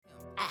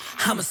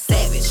I'm a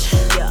savage.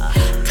 Yeah.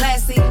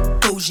 Classy,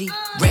 bougie,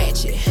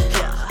 ratchet.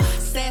 Yeah.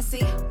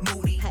 Sassy,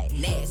 moody,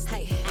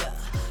 nasty. Yeah.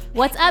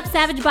 What's up,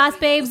 Savage Boss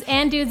Babes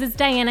and dudes? It's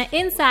Diana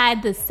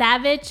inside the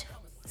Savage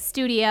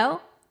Studio.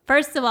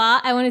 First of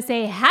all, I want to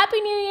say Happy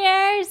New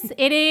Year's.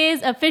 It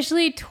is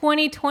officially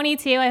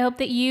 2022. I hope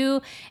that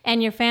you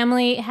and your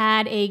family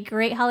had a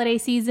great holiday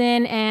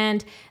season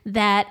and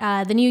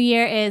that the new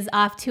year is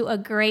off to a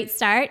great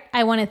start.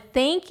 I want to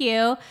thank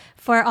you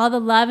for all the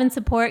love and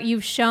support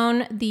you've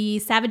shown the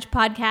Savage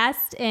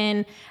Podcast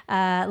in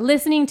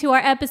listening to our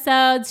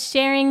episodes,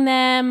 sharing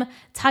them,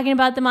 talking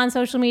about them on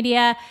social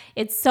media.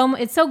 It's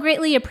so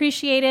greatly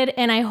appreciated,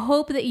 and I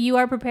hope that you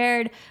are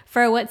prepared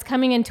for what's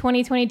coming in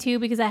 2022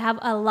 because I have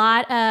a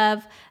lot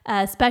of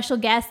special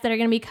guests that are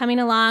going to be coming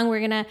along.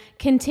 We're going to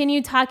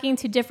continue talking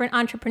to different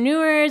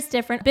entrepreneurs,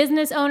 different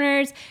business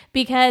owners,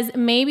 because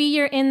maybe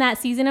you're in that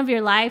season of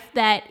your life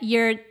that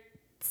you're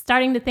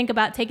starting to think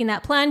about taking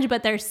that plunge,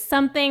 but there's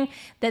something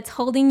that's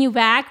holding you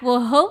back.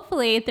 Well,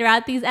 hopefully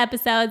throughout these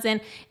episodes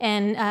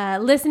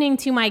and listening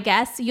to my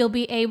guests, you'll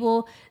be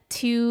able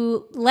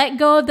to let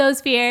go of those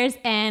fears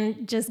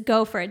and just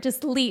go for it.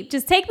 Just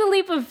take the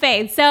leap of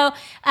faith. So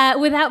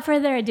without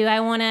further ado, I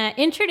want to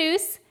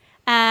introduce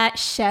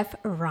Chef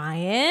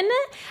Ryan.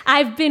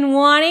 I've been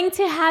wanting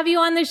to have you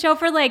on the show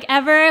for like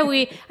ever.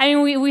 We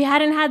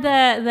hadn't had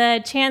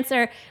the chance,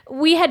 or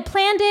we had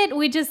planned it.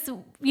 We just,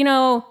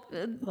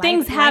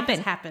 things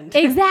happened.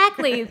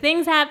 Exactly.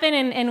 Things happen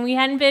and we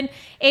hadn't been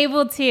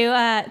able to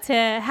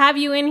have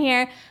you in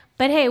here.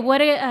 But hey,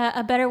 what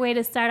a better way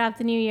to start off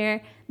the new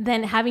year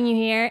than having you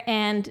here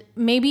and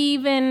maybe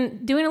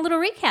even doing a little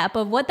recap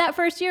of what that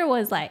first year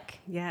was like.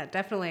 Yeah,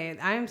 definitely.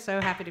 I'm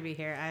so happy to be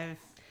here.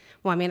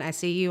 I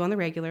see you on the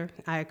regular.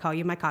 I call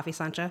you my coffee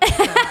Sancha. So I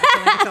feel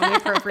like it's only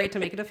appropriate to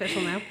make it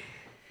official now.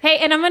 Hey,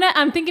 and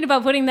I'm thinking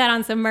about putting that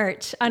on some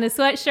merch, on a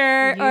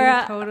sweatshirt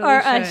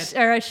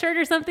or a shirt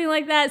or something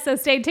like that. So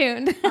stay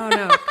tuned. Oh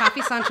no,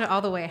 coffee Sancha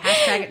all the way.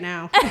 Hashtag it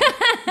now.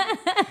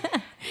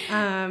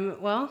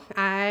 Well,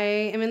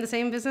 I am in the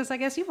same business I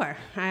guess you are.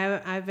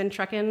 I've been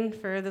trucking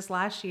for this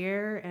last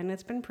year, and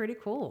it's been pretty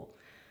cool.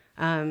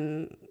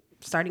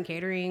 Starting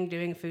catering,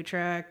 doing a food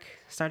truck,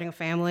 starting a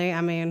family.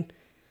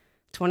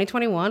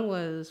 2021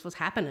 was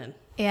happening.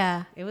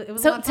 Yeah. It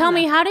was so tell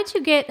me,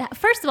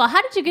 first of all,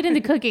 how did you get into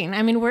cooking?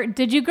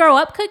 Did you grow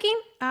up cooking?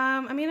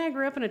 I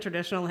grew up in a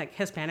traditional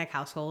Hispanic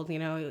household.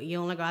 You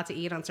only go out to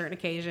eat on certain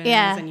occasions,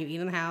 and you eat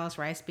in the house,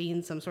 rice,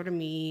 beans, some sort of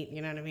meat,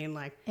 you know what I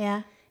mean?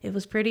 Yeah. It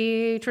was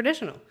pretty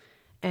traditional.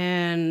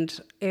 And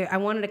I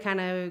wanted to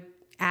kind of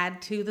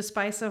add to the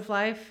spice of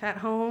life at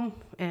home.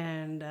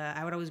 And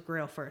I would always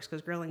grill first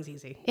because grilling's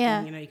easy.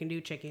 Yeah. And, you can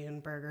do chicken,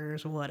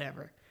 burgers,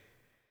 whatever.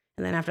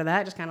 And then after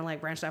that, just kind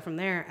of branched out from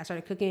there. I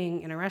started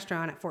cooking in a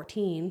restaurant at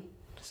 14.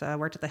 So I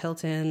worked at the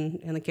Hilton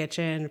in the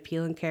kitchen,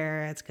 peeling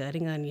carrots,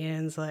 cutting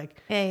onions,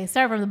 Hey,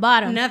 start from the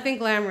bottom. Nothing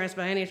glamorous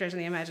by any stretch of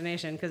the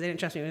imagination because they didn't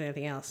trust me with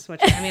anything else.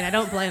 Which, I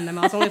don't blame them.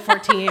 I was only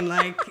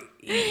 14.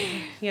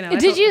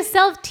 Did you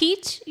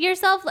self-teach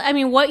yourself?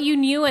 What you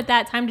knew at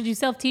that time, did you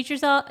self-teach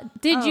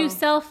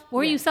yourself?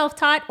 Were you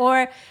self-taught,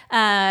 or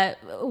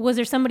was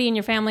there somebody in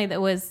your family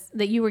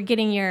that you were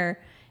getting your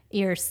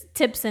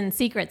tips and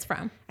secrets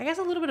from? I guess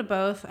a little bit of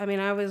both.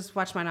 I always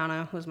watched my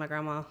nana, who was my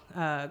grandma,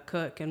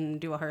 cook and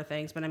do all her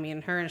things. But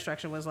her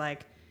instruction was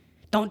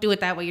don't do it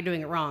that way, you're doing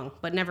it wrong.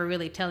 But never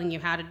really telling you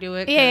how to do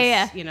it.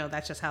 Yeah.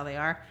 That's just how they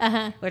are.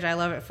 Uh-huh. Which I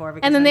love it for.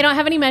 Because and then they don't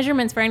have any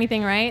measurements for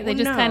anything, right? They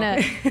just kind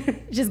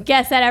of just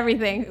guess at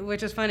everything.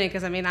 Which is funny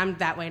because I'm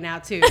that way now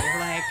too.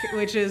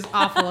 Which is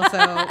awful.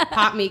 So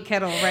pot meat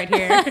kettle right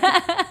here.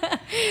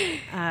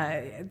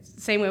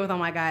 Same way with all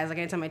my guys.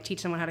 Anytime I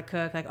teach someone how to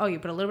cook, you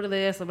put a little bit of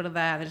this, a little bit of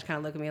that, they just kind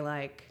of look at me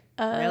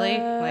really?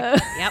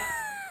 Yep.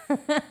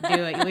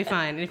 Do it. You'll be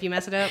fine. And if you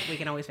mess it up, we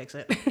can always fix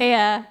it.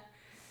 Yeah.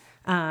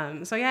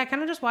 I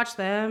kind of just watched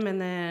them,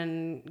 and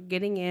then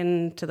getting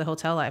into the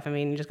hotel life.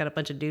 You just got a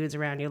bunch of dudes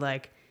around you,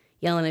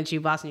 yelling at you,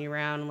 bossing you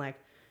around. I'm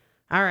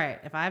all right,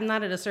 if I'm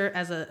not as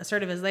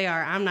assertive as they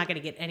are, I'm not going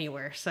to get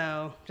anywhere.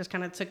 So just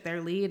kind of took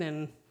their lead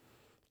and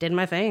did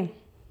my thing.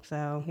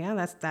 So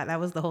yeah, that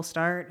was the whole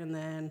start. And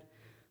then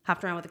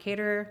hopped around with a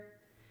caterer.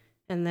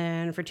 And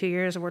then for 2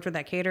 years, I worked with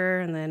that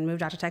caterer, and then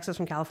moved out to Texas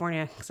from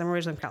California because I'm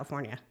originally from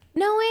California.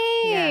 No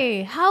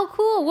way! Yeah. How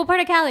cool! What part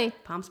of Cali?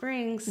 Palm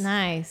Springs.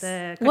 Nice.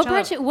 What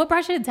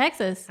brought you to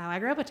Texas? I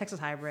grew up a Texas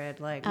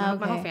hybrid. My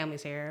whole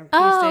family's here.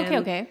 Oh, Houston,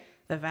 okay.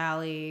 The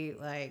Valley,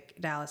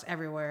 Dallas,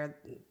 everywhere.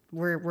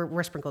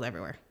 We're sprinkled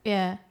everywhere.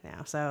 Yeah.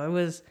 Yeah. So it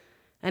was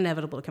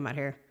inevitable to come out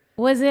here.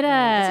 Was it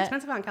it's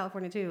expensive out in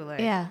California too.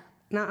 Yeah.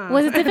 Nuh-uh.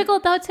 Was it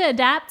difficult though to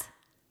adapt?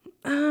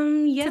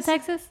 Yes. To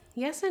Texas?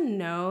 Yes and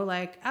no.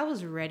 I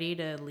was ready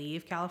to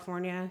leave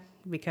California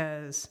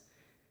because,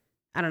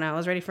 I don't know, I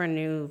was ready for a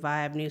new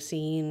vibe, new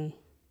scene,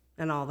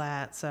 and all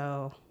that.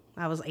 So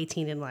I was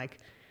 18 and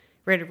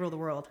ready to rule the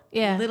world.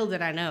 Yeah. Little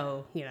did I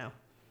know,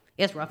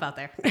 it's rough out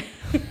there.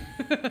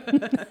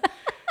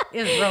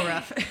 It's real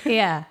rough.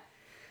 Yeah.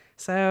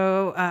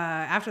 So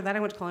after that, I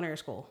went to culinary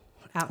school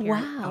out here.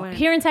 Wow.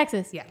 Here in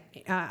Texas? Yeah.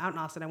 Out in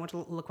Austin. I went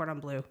to Le Cordon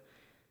Bleu.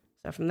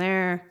 So from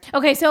there,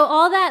 Okay, so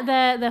all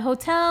that the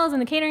hotels and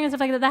the catering and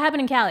stuff like that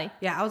happened in Cali.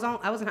 yeah, I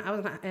was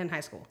in high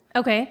school.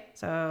 Okay.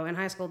 So in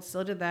high school,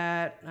 still did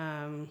that.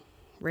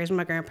 Raised with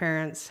my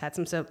grandparents, had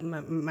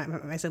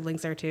my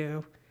siblings there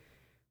too.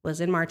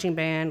 Was in marching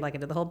band, like I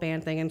did the whole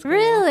band thing in school.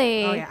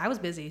 Really? Oh yeah, I was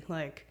busy.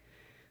 Like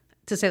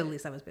to say the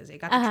least, I was busy.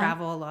 Got to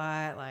travel a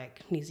lot, like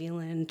New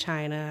Zealand,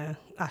 China,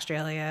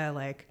 Australia.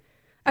 Like,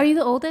 Are you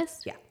the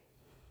oldest? yeah,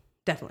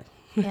 definitely.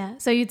 Yeah.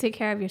 So you take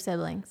care of your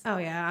siblings. Oh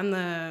yeah, I'm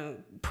the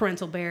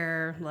parental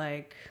bear.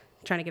 Like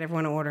trying to get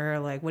everyone in order.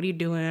 Like, what are you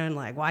doing?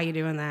 Like, why are you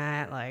doing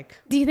that? Like,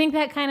 Do you think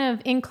that kind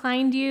of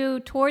inclined you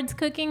towards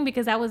cooking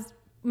because that was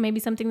maybe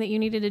something that you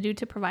needed to do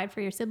to provide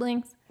for your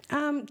siblings?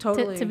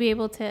 totally. To be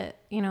able to,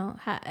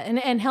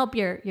 and help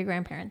your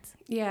grandparents.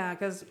 Yeah,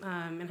 because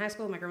in high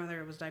school, my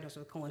grandmother was diagnosed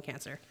with colon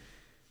cancer.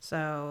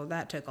 So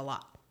that took a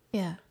lot.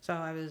 Yeah. So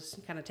I was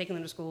kind of taking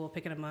them to school,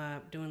 picking them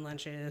up, doing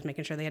lunches,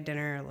 making sure they had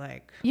dinner.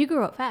 Like, You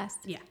grew up fast.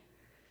 yeah.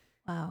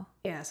 Wow.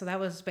 Yeah, so that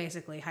was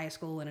basically high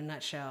school in a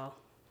nutshell,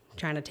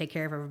 trying to take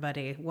care of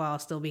everybody while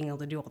still being able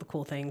to do all the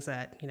cool things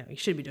that, you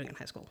should be doing in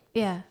high school.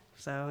 Yeah.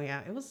 So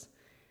yeah,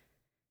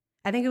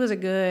 I think it was a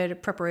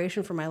good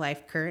preparation for my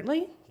life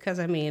currently, because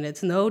I mean,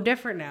 it's no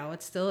different now.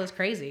 It's still as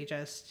crazy,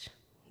 just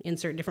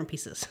insert different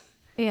pieces.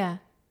 Yeah.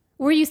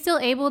 Were you still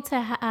able to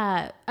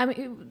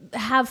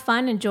have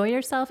fun, enjoy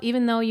yourself,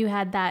 even though you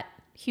had that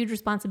huge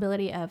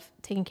responsibility of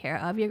taking care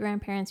of your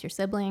grandparents, your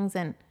siblings,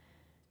 and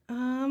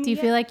do you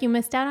feel like you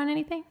missed out on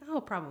anything? Oh,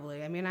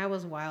 probably. I mean, I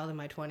was wild in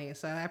my 20s,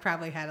 so I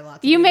probably had a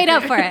lot to You do made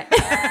with up for it.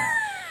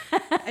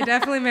 I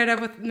definitely made up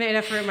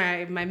for it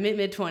in my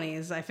mid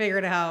 20s. I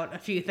figured out a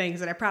few things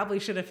that I probably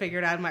should have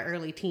figured out in my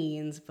early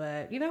teens,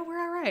 but we're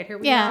all right. Here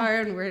we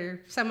are, and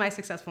we're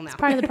semi-successful now.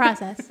 Part of the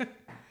process.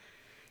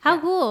 How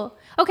cool.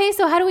 Okay,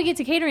 so how do we get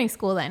to catering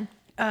school then?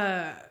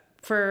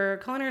 For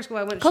culinary school,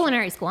 I went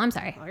Culinary school, I'm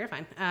sorry. Oh, you're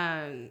fine.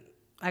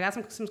 I got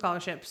some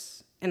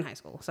scholarships in high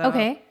school. So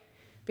Okay.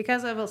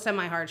 because of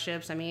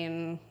semi-hardships, I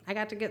mean, I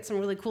got to get some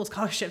really cool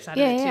scholarships out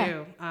Yeah, of it yeah.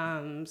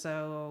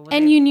 too.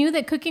 And you knew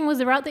that cooking was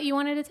the route that you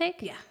wanted to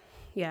take?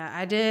 Yeah,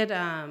 I did.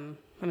 I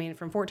mean,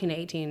 from 14 to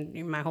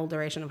 18, my whole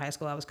duration of high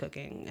school, I was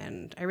cooking,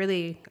 and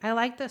I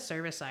like the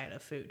service side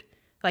of food.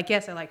 Like,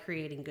 yes, I like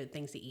creating good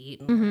things to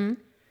eat and like,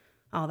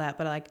 all that,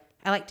 but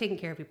I like taking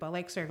care of people. I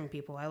like serving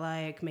people. I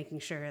like making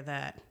sure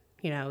that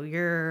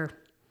you're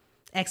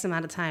X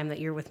amount of time that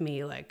you're with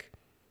me, like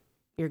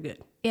you're good.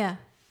 Yeah.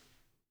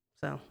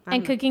 So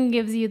And cooking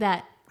gives you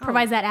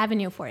provides that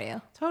avenue for you.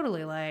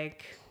 Totally,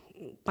 like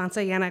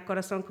panza llena,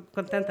 corazón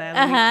contenta.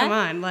 I mean, come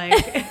on,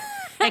 like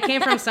it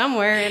came from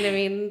somewhere, and I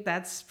mean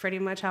that's pretty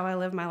much how I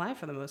live my life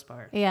for the most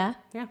part. Yeah.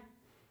 Yeah.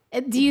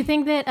 Do you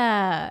think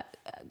that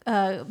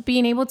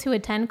being able to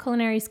attend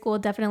culinary school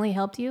definitely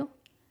helped you?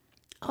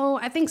 Oh,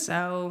 I think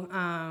so.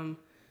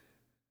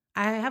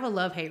 I have a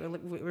love-hate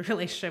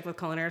relationship with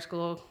culinary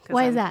school.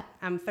 Why is that?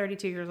 I'm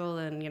 32 years old,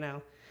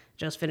 and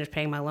just finished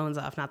paying my loans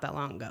off not that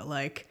long ago.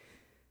 Like,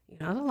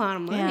 it's a lot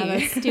of money. Yeah,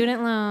 the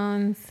student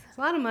loans. It's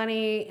a lot of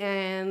money,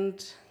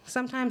 and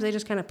sometimes they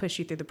just kind of push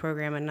you through the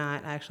program and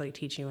not actually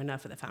teach you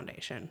enough of the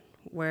foundation.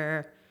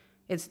 Where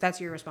that's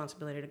your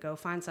responsibility to go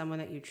find someone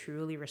that you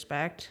truly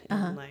respect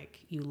and like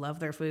you love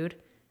their food.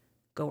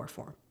 Go work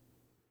for them.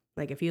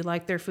 Like if you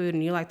like their food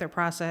and you like their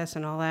process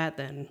and all that,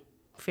 then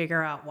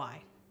figure out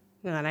why.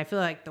 And I feel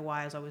like the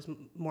why is always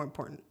more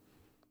important.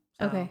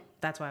 So Okay.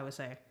 That's why I would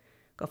say,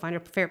 go find your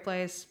favorite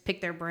place, pick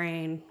their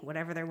brain,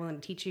 whatever they're willing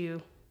to teach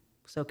you,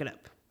 soak it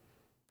up.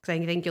 Because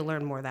I think you'll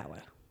learn more that way.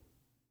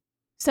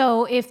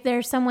 So if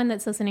there's someone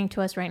that's listening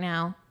to us right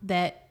now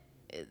that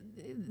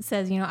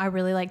says, I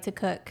really like to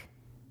cook,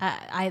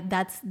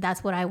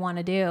 that's what I want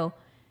to do.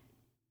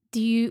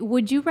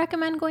 Would you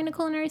recommend going to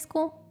culinary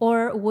school,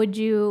 or would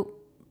you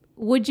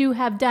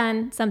have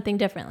done something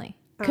differently?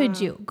 Could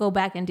you go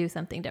back and do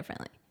something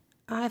differently?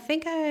 I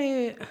think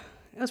it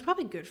was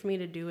probably good for me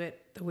to do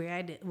it the way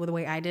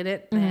I did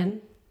it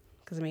then.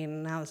 Because I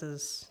mean, now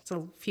it's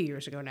a few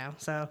years ago now.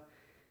 So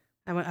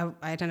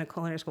I attended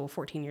culinary school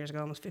 14 years ago,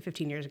 almost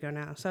 15 years ago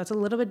now. So it's a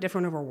little bit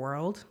different of a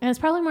world. And it's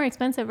probably more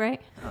expensive,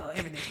 right? Oh,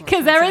 everything's more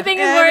Because expensive. everything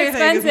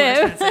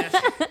is more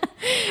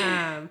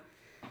expensive.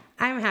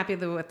 I'm happy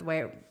with the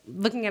way,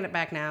 looking at it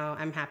back now,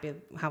 I'm happy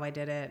how I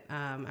did it.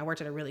 I worked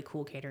at a really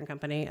cool catering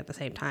company at the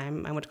same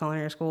time I went to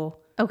culinary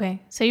school.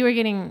 Okay. So you were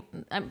getting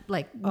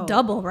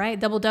double, right?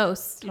 Double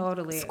dose.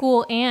 Totally.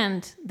 School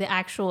and the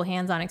actual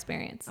hands-on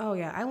experience. Oh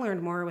yeah, I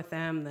learned more with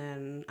them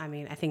than,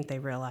 I think they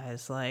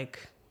realized,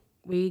 like,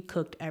 we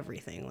cooked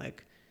everything,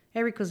 like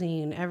every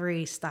cuisine,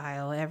 every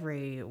style,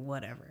 every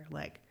whatever,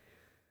 like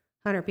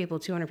 100 people,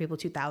 200 people,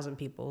 2,000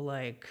 people,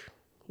 like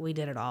we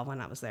did it all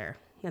when I was there,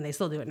 and they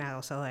still do it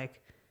now. So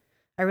like,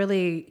 I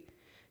really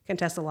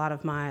contest a lot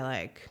of my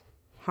like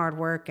hard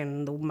work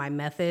and my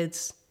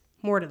methods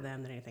more to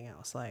them than anything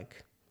else.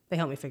 Like they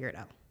helped me figure it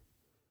out.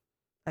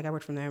 Like I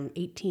worked from there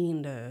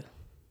 18 to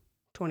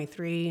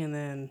 23, and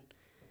then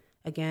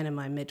again in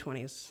my mid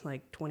 20s,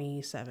 like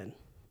 27.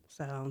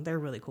 So they're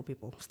really cool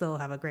people. Still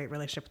have a great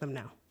relationship with them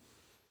now.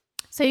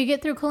 So you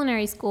get through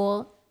culinary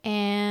school.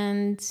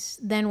 And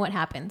then what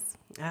happens?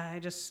 I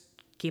just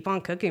keep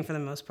on cooking for the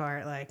most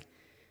part. Like,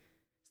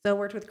 still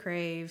worked with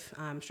Crave,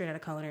 straight out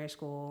of culinary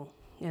school,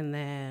 and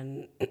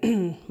then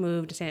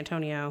moved to San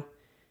Antonio,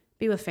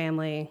 be with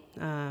family.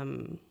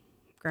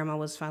 Grandma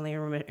was finally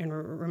in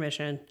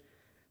remission,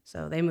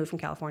 so they moved from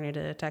California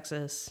to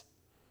Texas.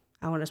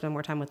 I wanted to spend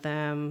more time with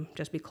them,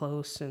 just be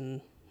close,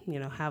 and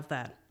have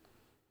that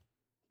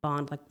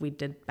bond like we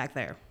did back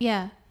there.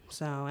 Yeah.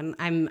 So, and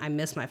I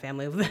miss my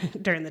family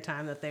during the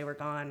time that they were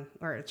gone,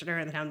 or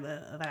during the time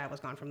that I was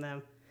gone from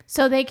them.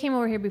 So they came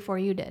over here before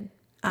you did,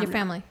 your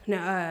family? No,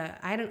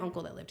 I had an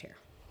uncle that lived here.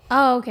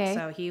 Oh, okay.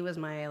 So he was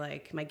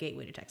my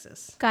gateway to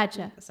Texas.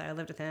 Gotcha. So I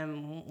lived with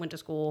him, went to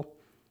school,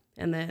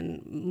 and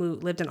then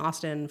lived in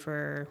Austin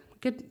for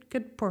a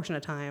good portion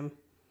of time,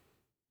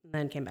 and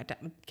then came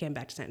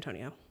back to San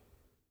Antonio.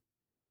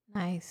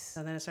 Nice.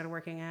 So then I started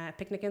working at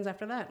Picnickins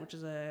after that, which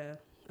is a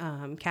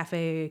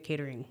cafe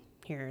catering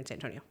here in San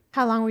Antonio.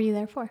 How long were you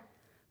there for?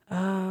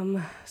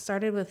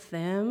 Started with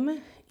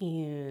them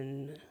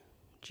in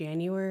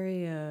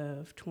January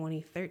of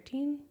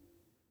 2013.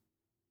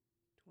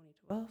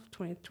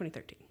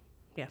 2013.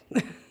 Yeah.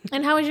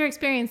 And how was your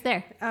experience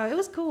there? It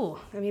was cool.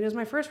 I mean, it was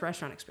my first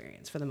restaurant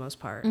experience for the most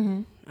part.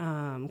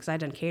 Because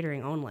I'd done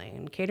catering only.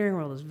 And catering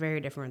world is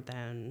very different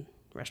than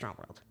restaurant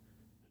world.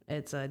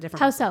 It's a different...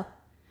 How so?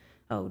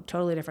 Oh,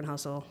 totally different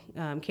hustle.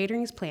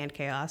 Catering is planned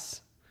chaos.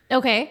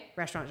 Okay.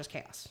 Restaurant just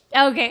chaos.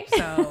 Okay.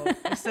 So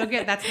I still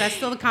get that's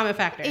still the common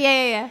factor.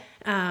 Yeah.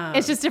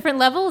 It's just different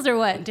levels or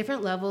what?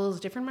 Different levels,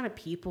 different amount of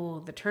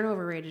people. The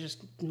turnover rate is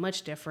just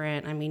much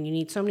different. I mean, you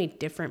need so many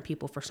different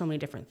people for so many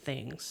different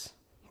things.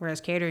 Whereas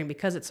catering,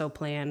 because it's so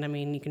planned, I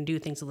mean, you can do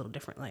things a little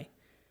differently.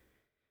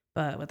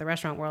 But with the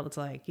restaurant world, it's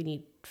like you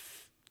need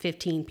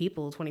 15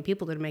 people, 20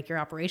 people to make your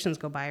operations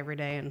go by every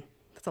day. And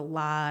that's a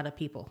lot of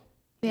people.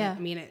 Yeah. I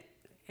mean,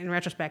 in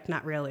retrospect,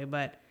 not really,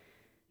 but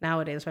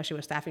nowadays, especially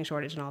with staffing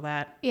shortage and all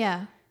that,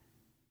 Yeah.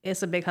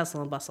 it's a big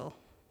hustle and bustle.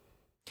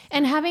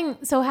 And having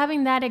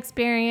that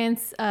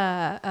experience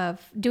of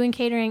doing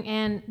catering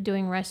and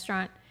doing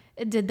restaurant,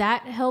 did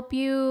that help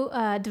you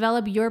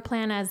develop your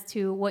plan as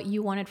to what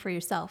you wanted for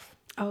yourself?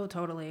 Oh,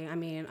 totally. I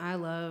mean, I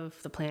love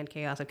the planned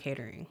chaos of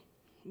catering,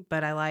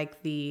 but I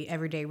like the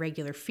everyday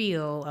regular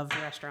feel of the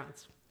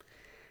restaurants.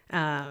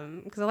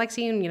 Because I like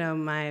seeing,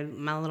 my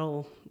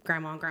little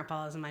grandma and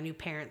grandpas and my new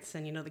parents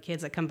and, the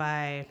kids that come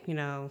by,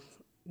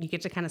 you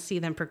get to kind of see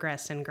them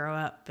progress and grow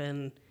up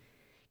and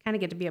kind of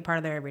get to be a part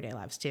of their everyday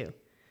lives too.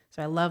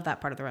 So I love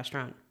that part of the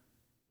restaurant.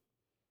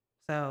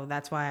 So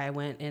that's why I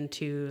went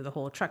into the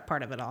whole truck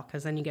part of it all,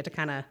 because then you get to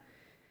kind of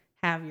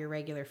have your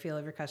regular feel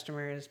of your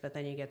customers, but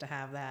then you get to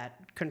have that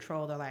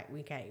control. They're like,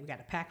 we got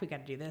to pack, we got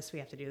to do this, we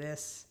have to do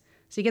this.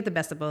 So you get the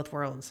best of both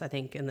worlds, I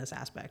think, in this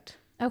aspect.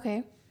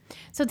 Okay.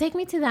 So take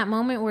me to that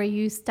moment where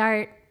you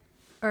start,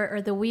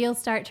 or the wheels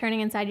start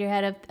turning inside your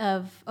head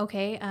of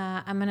okay,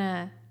 I'm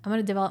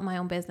gonna develop my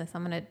own business.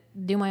 I'm gonna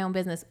do my own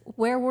business.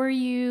 Where were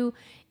you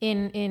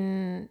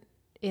in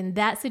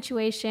that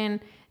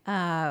situation?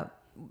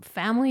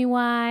 Family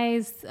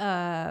wise,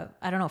 I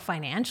don't know,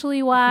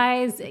 financially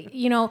wise,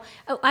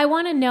 I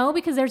want to know,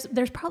 because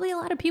there's probably a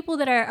lot of people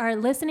that are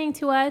listening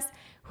to us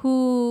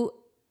who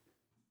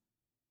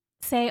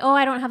say, oh,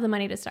 I don't have the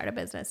money to start a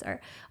business,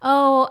 or,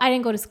 oh, I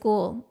didn't go to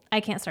school, I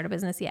can't start a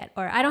business yet,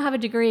 or I don't have a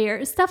degree,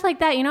 or stuff like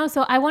that,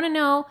 So I want to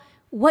know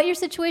what your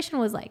situation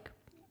was like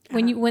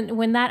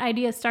when that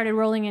idea started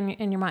rolling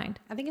in your mind.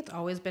 I think it's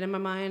always been in my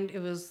mind. It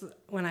was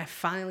when I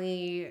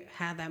finally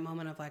had that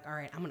moment of like, all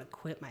right, I'm going to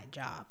quit my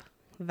job.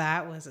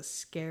 That was a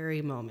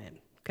scary moment,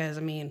 because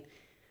I mean,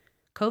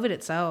 COVID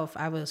itself,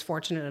 I was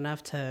fortunate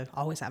enough to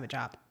always have a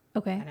job.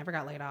 Okay. I never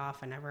got laid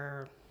off.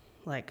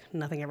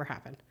 Nothing ever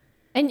happened.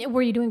 And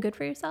were you doing good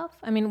for yourself?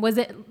 I mean, was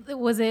it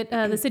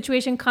the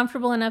situation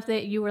comfortable enough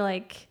that you were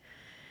like,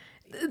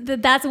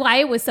 that's why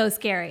it was so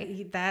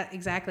scary? That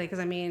exactly. Because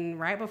I mean,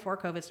 right before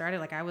COVID started,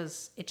 like I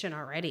was itching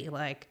already,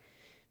 like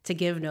to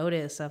give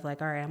notice of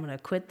like, all right, I'm going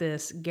to quit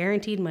this,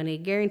 guaranteed money,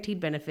 guaranteed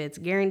benefits,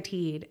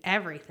 guaranteed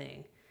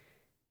everything,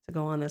 to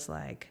go on this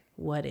like,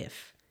 what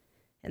if?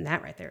 And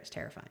that right there is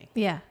terrifying.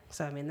 Yeah.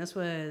 So, I mean, this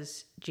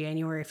was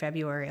January,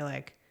 February,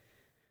 like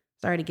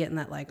started getting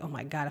that like, oh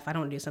my God, if I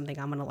don't do something,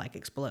 I'm going to like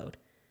explode.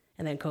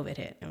 And then COVID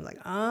hit. And I was like,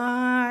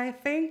 I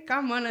think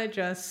I'm going to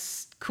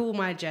just cool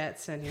my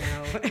jets and,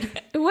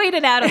 wait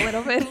it out a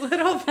little bit.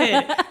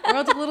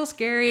 World's a little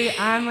scary.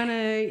 I'm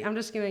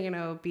just going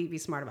to, be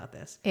smart about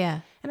this. Yeah.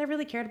 And I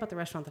really cared about the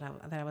restaurant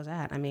that I was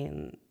at. I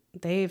mean,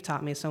 they've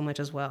taught me so much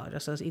as well,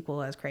 just as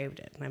equal as Crave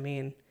did. I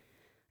mean,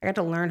 I got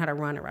to learn how to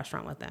run a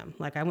restaurant with them.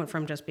 Like I went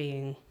from just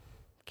being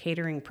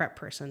catering prep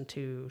person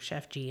to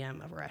chef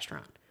GM of a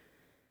restaurant.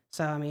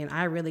 So, I mean,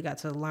 I really got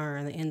to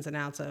learn the ins and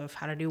outs of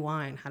how to do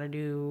wine, how to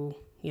do,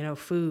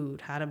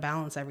 food, how to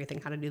balance everything,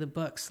 how to do the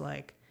books,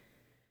 like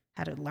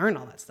how to learn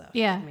all that stuff.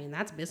 Yeah. I mean,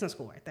 that's business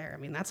school right there. I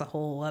mean, that's a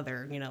whole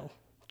other,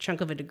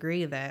 chunk of a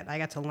degree that I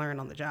got to learn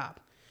on the job.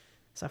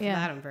 So for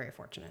that, I'm very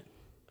fortunate.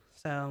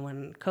 So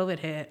when COVID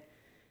hit,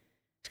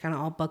 just kind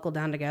of all buckled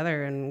down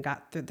together and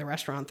got the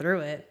restaurant through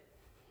it.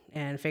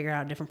 and figure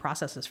out different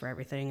processes for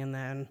everything. And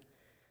then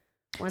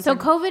So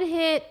COVID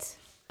hit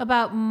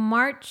about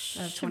March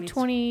of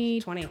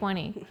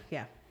 2020.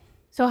 Yeah.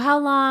 So how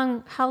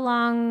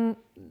long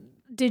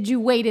did you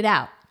wait it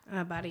out?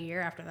 About a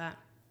year after that.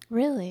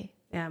 Really?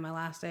 Yeah, my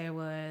last day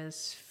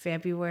was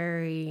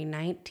February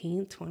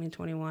 19th,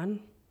 2021.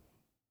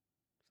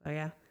 So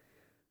yeah,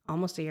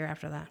 almost a year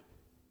after that.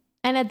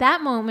 And at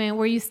that moment,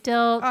 were you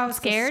still I was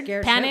scared,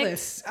 scared panicked?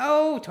 shitless.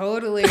 Oh,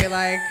 totally.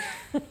 Like,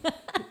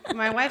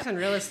 my wife's in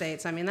real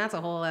estate, so I mean that's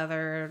a whole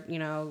other,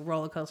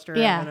 roller coaster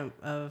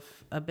of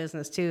a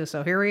business too.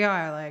 So here we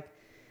are, like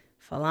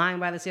flying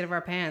by the seat of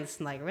our pants,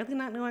 like really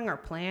not knowing our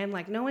plan,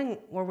 like knowing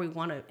where we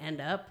want to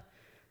end up.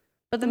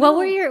 But what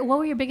were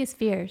your biggest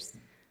fears?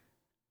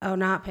 Oh,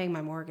 not paying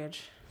my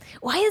mortgage.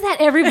 Why is that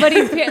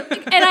everybody's fear?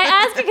 And I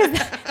asked because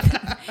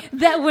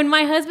that when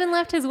my husband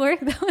left his work,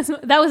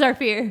 that was our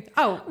fear.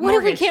 Oh, what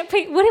if we can't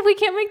pay? What if we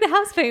can't make the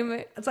house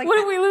payment? It's like, what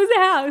if we lose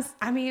the house?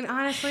 I mean,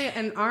 honestly,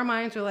 in our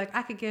minds, we're like,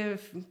 I could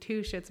give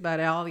two shits about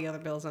all the other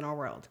bills in our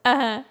world.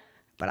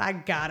 But I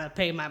gotta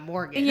pay my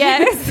mortgage.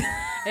 Yes.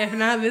 If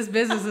not, this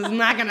business is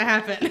not gonna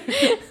happen.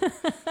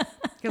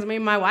 Because I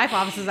mean, my wife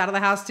obviously is out of the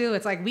house too.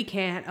 It's like we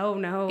can't. Oh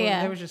no.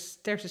 Yeah.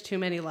 There's just too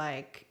many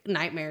like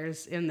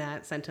nightmares in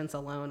that sentence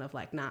alone of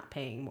like not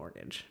paying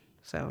mortgage.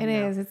 So it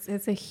is.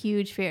 It's a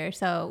huge fear.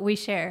 So we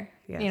share.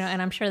 Yes.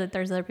 And I'm sure that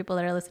there's other people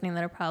that are listening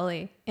that are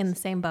probably in the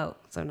same boat.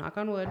 So knock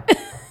on wood,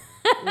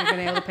 we've been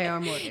able to pay our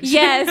mortgage.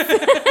 Yes.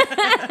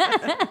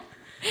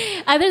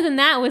 Other than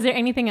that, was there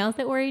anything else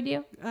that worried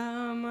you?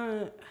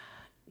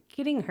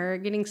 Getting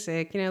hurt, getting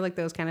sick, like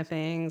those kind of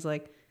things,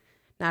 like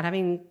not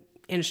having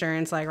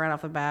insurance like right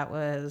off the bat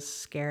was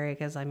scary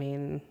because I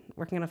mean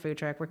working on a food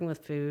truck, working with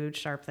food,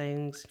 sharp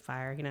things,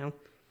 fire,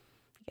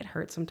 get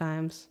hurt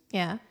sometimes.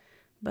 Yeah.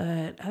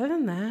 But other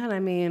than that, I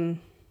mean,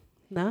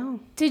 no.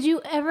 Did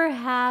you ever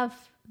have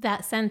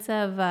that sense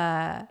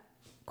of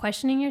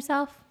questioning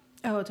yourself?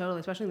 Oh,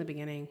 totally, especially in the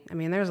beginning. I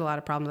mean, there's a lot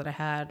of problems that I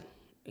had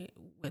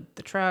with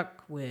the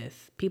truck,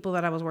 with people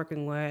that I was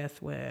working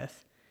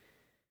with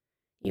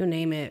you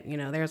name it,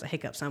 there's a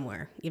hiccup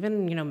somewhere.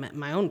 Even,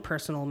 my own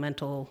personal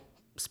mental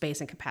space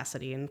and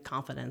capacity and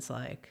confidence,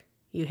 like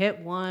you hit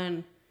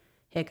one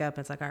hiccup,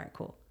 it's like, all right,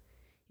 cool.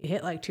 You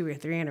hit like 2 or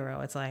 3 in a row,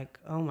 it's like,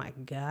 oh my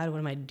God, what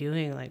am I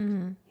doing? Like,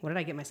 what did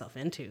I get myself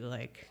into?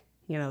 Like,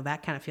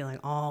 that kind of feeling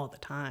all the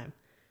time.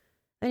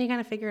 Then you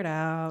kind of figure it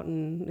out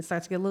and it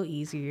starts to get a little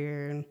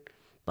easier and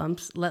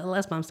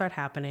less bumps start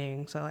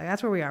happening. So like,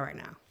 that's where we are right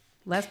now.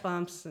 Less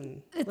bumps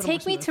and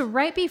take me to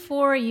right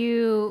before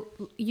you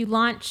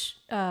launch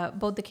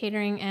both the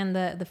catering and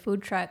the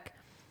food truck.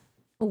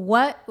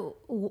 What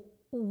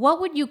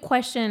would you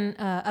question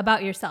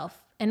about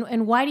yourself,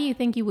 and why do you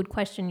think you would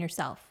question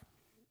yourself?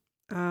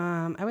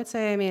 I would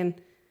say, I mean,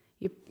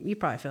 you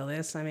probably feel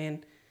this. I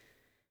mean,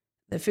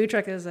 the food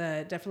truck is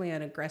definitely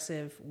an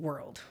aggressive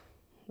world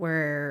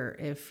where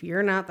if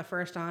you're not the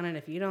first on it,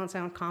 if you don't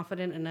sound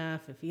confident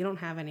enough, if you don't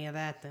have any of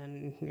that,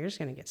 then you're just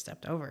gonna get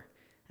stepped over,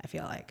 I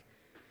feel like.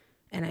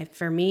 And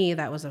for me,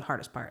 that was the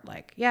hardest part.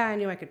 Like, yeah, I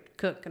knew I could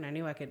cook and I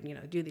knew I could,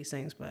 do these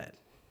things, but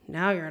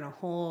now you're in a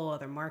whole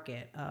other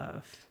market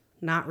of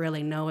not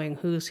really knowing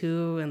who's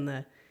who and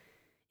the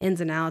ins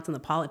and outs and the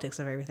politics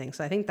of everything.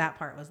 So I think that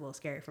part was a little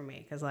scary for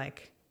me because,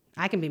 like,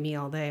 I can be me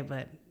all day,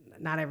 but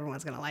not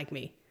everyone's going to like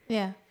me.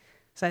 Yeah.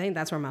 So I think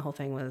that's where my whole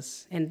thing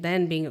was. And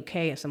then being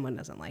okay if someone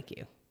doesn't like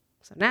you.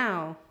 So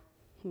now,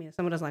 I mean, if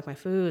someone doesn't like my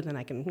food, then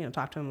I can,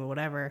 talk to them or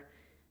whatever.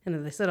 And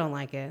if they still don't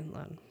like it,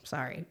 well,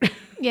 sorry.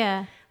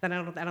 Yeah. Then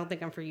I don't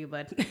think I'm for you,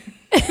 but.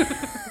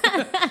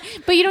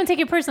 But you don't take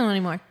it personal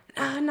anymore.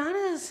 Not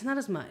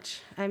as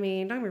much. I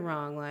mean, don't get me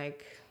wrong.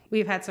 Like,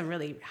 we've had some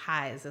really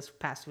highs this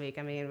past week.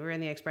 I mean, we were in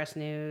the Express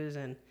News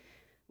and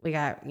we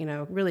got,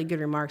 really good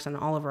remarks on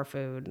all of our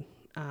food.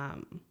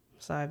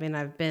 So, I mean,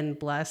 I've been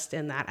blessed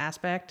in that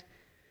aspect.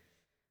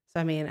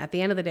 So, I mean, at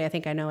the end of the day, I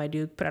think I know I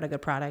do put out a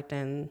good product.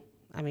 And,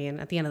 I mean,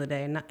 at the end of the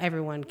day, not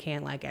everyone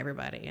can like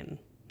everybody. And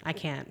I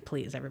can't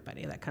please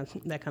everybody that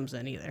comes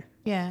in either.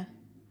 Yeah.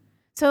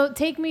 So,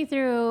 take me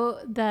through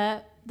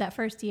that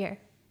first year.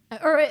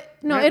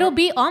 It'll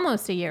be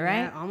almost a year,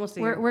 right? Yeah, almost a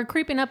year. We're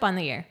creeping up on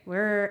the year.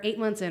 We're 8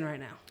 months in right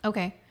now.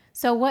 Okay.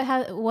 So what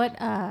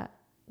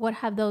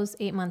have those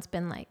 8 months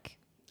been like?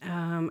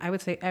 I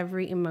would say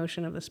every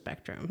emotion of the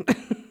spectrum.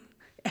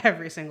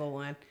 Every single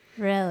one.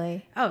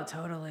 Really? Oh,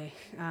 totally.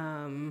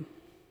 In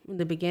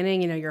the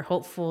beginning, you're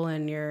hopeful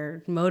and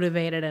you're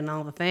motivated and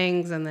all the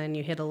things, and then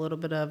you hit a little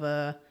bit of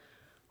a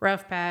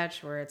rough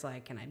patch where it's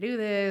like, can I do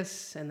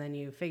this? And then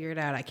you figure it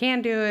out, I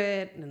can do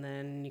it, and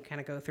then you kind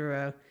of go through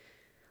a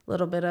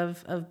little bit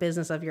of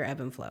business of your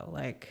ebb and flow,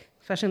 like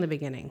especially in the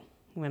beginning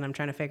when I'm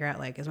trying to figure out,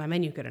 like, is my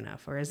menu good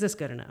enough, or is this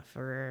good enough,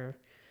 or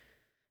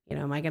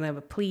am I gonna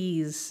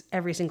please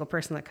every single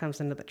person that comes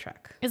into the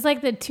truck? It's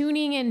like the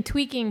tuning and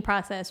tweaking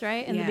process,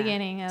 right? In the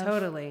beginning of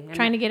totally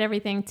trying to get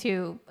everything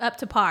up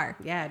to par.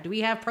 Yeah. Do we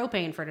have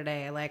propane for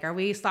today? Like, are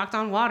we stocked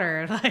on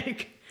water?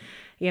 Like,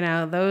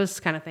 those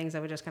kind of things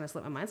that would just kind of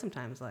slip my mind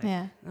sometimes. Like,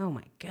 oh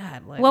my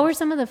God. Like, what were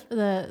some of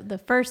the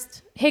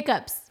first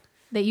hiccups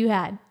that you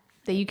had?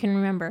 that you can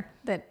remember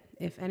that?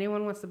 If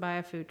anyone wants to buy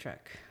a food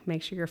truck,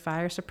 make sure your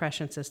fire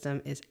suppression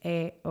system is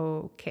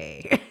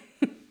A-OK.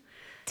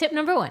 Tip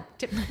number 1.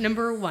 Tip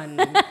number 1.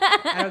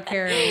 I don't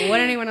care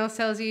what anyone else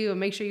tells you,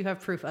 make sure you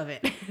have proof of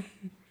it.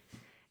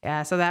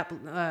 Yeah, so that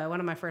one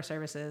of my first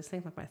services, I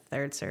think like my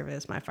third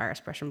service, my fire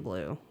suppression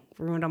blew.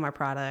 Ruined all my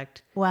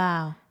product.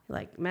 Wow.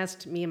 Like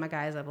messed me and my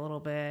guys up a little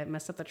bit,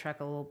 messed up the truck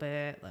a little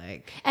bit.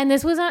 Like, And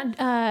this was on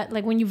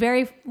like when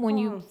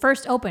you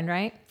first opened,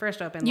 right?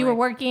 first open. You were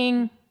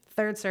working.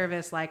 Third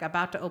service, like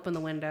about to open the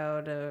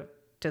window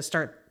to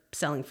start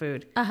selling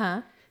food.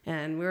 Uh-huh.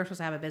 And we were supposed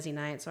to have a busy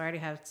night, so I already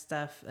have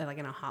stuff like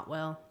in a hot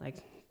well, like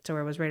to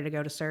where it was ready to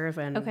go to serve.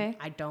 And Okay.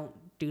 I don't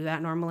do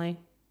that normally,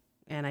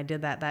 and I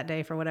did that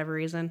day for whatever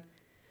reason.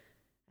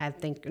 I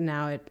think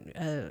now it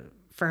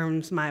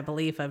affirms my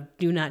belief of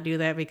do not do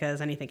that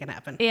because anything can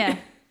happen. Yeah.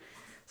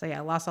 So yeah,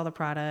 I lost all the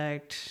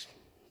product.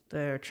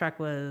 The truck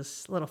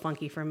was a little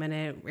funky for a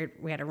minute.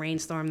 We had a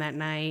rainstorm that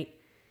night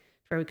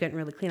where we couldn't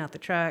really clean out the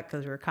truck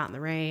because we were caught in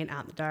the rain,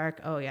 out in the dark.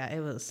 Oh yeah,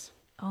 it was.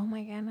 Oh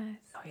my goodness.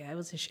 Oh yeah, it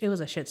was a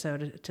shit show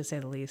to say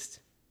the least.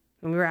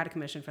 And we were out of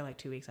commission for like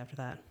 2 weeks after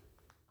that.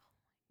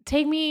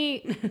 Take me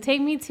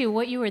to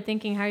what you were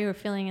thinking, how you were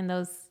feeling in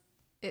those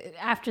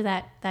after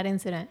that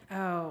incident.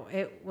 Oh,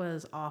 it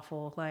was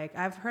awful. Like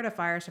I've heard a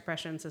fire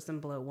suppression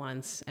system blow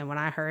once, and when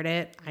I heard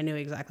it, I knew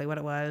exactly what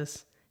it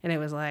was, and it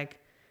was like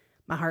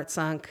my heart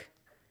sunk,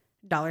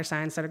 dollar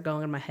signs started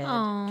going in my head.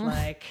 Aww.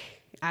 Like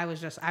I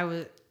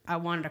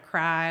wanted to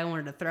cry, I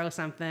wanted to throw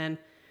something,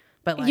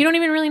 but like, You don't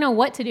even really know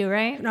what to do,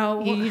 right?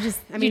 No, You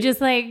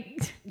just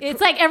like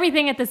it's like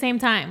everything at the same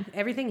time.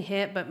 everything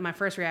hit. But my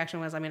first reaction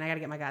was, I got to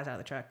get my guys out of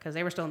the truck because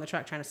they were still in the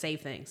truck trying to save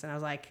things, and I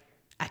was like,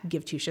 I can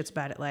give 2 shits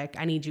about it. Like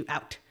I need you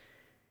out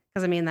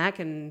because that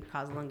can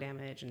cause lung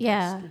damage and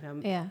Yeah,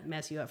 just,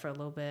 mess you up for a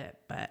little bit.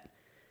 But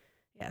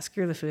yeah,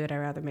 screw the food. I'd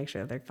rather make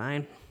sure they're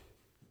fine.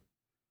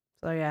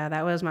 So yeah,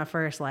 that was my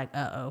first like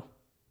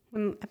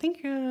And I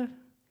think I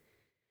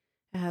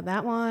had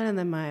that one, and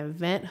then my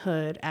vent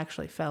hood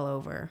actually fell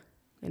over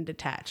and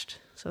detached.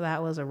 So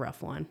that was a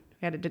rough one.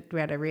 We had to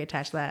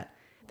reattach that.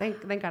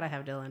 Thank God I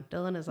have Dylan.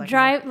 Dylan is like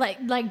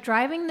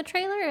driving the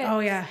trailer. Oh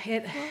yeah,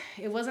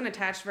 it wasn't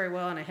attached very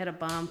well, and it hit a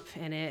bump,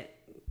 and it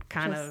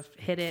kind of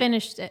hit it.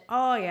 Finished it.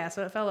 Oh yeah,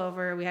 so it fell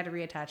over. We had to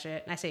reattach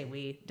it. And I say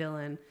we,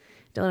 Dylan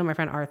and my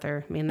friend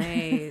Arthur.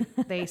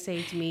 They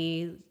saved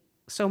me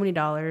so many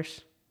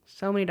dollars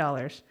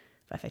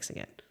by fixing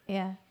it.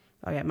 Yeah.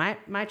 Oh yeah,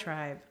 my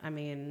tribe.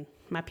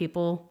 My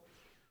people.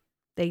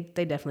 They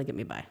definitely get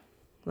me by.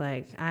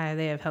 Like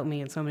they have helped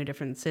me in so many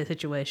different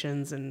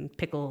situations and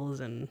pickles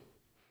and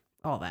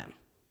all that.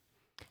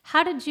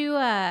 How did you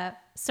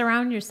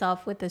surround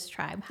yourself with this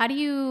tribe? How do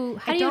you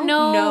I don't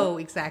know? know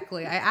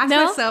exactly. I asked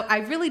myself. I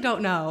really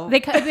don't know.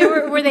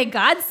 Were they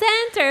God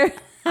sent, or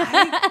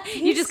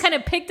you just kind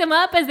of picked them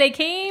up as they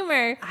came,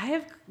 or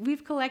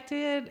we've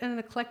collected an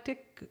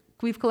eclectic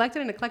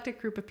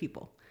group of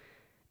people,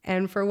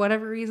 and for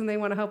whatever reason they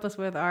want to help us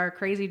with our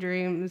crazy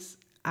dreams.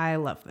 I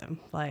love them.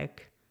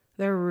 Like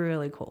they're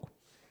really cool.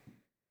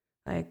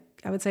 Like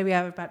I would say we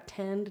have about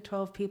 10 to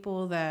 12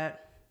 people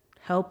that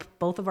help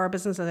both of our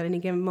businesses at any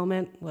given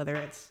moment, whether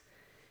it's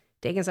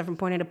taking stuff from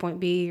point A to point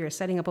B, or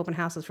setting up open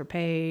houses for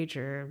Paige,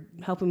 or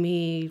helping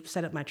me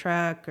set up my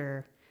truck,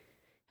 or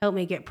help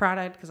me get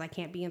product because I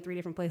can't be in 3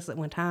 different places at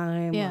one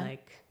time. Yeah.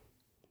 Like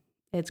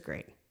it's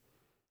great.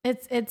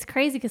 It's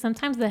crazy because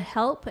sometimes the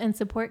help and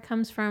support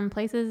comes from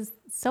places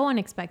so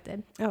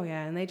unexpected. Oh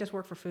yeah, and they just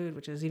work for food,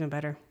 which is even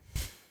better.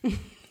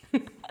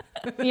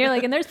 You're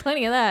like, and there's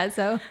plenty of that,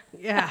 so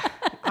yeah,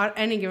 at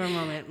any given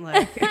moment,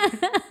 like.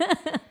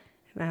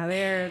 No,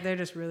 they're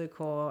just really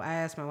cool. I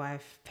ask my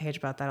wife Paige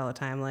about that all the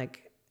time.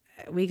 Like,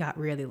 we got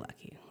really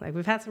lucky. Like,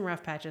 we've had some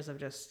rough patches of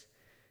just,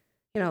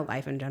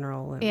 life in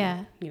general,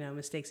 and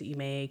mistakes that you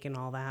make and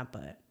all that.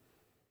 But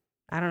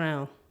I don't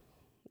know.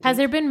 Has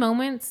there been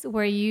moments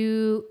where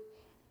you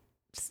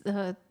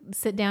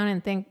sit down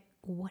and think,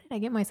 "What did I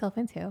get myself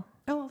into?"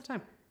 Oh, all the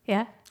time.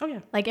 Yeah. Oh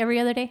yeah. Like every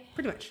other day.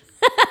 Pretty much.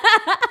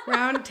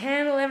 Around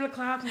 10, 11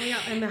 o'clock,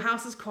 and the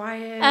house is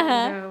quiet.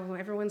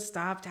 Everyone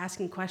stopped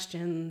asking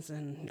questions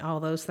and all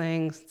those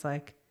things. It's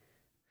like,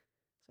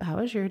 so how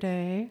was your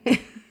day?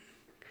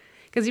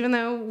 Because even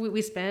though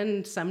we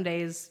spend some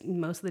days,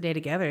 most of the day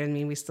together,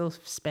 we still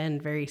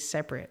spend very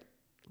separate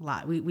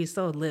lives. We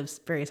still live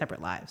very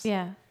separate lives.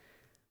 Yeah.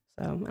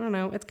 So I don't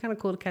know. It's kind of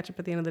cool to catch up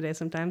at the end of the day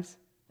sometimes.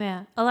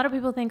 Yeah. A lot of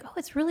people think, oh,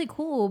 it's really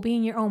cool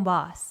being your own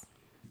boss.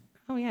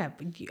 Oh yeah,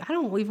 but I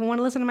don't even want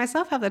to listen to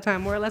myself half the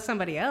time, more or less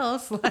somebody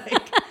else.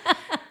 Like,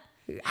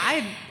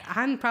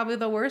 I'm probably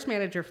the worst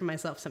manager for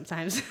myself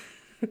sometimes.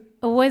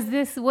 Was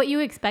this what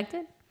you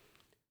expected?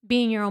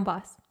 Being your own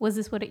boss, was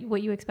this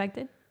what you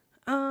expected?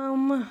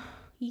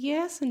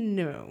 Yes and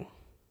no.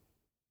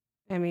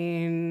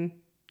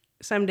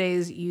 Some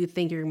days you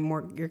think you're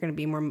going to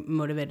be more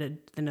motivated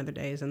than other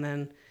days, and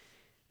then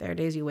there are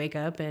days you wake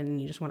up and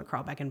you just want to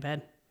crawl back in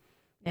bed.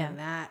 Yeah. And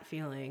that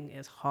feeling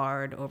is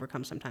hard to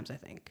overcome sometimes, I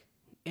think.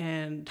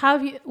 And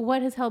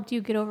what has helped you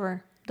get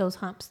over those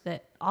humps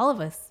that all of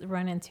us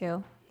run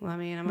into? Well, I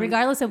mean,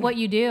 regardless of what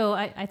you do,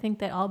 I think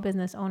that all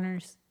business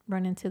owners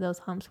run into those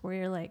humps where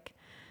you're like,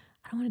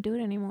 I don't want to do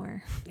it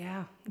anymore.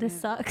 Yeah. This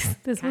sucks.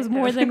 This was Kind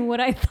more of. than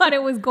what I thought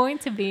it was going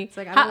to be. It's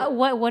like,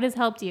 what has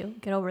helped you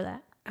get over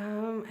that?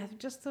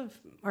 Just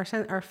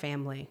our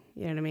family,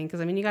 you know what I mean? Because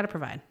I mean, you got to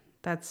provide.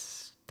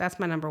 That's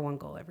my number one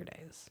goal every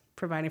day is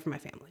providing for my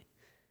family.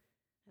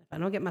 If I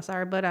don't get my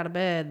sorry butt out of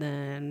bed,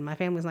 then my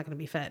family's not going to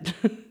be fed.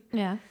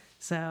 Yeah.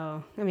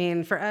 So, I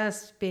mean, for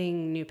us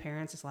being new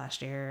parents this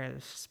last year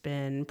has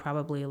been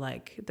probably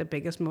like the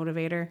biggest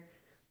motivator,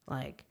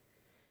 like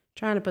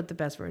trying to put the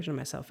best version of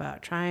myself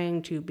out,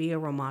 trying to be a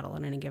role model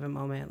in any given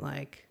moment.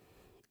 Like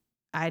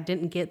I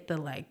didn't get the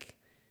like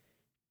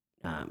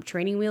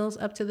training wheels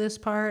up to this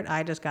part.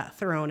 I just got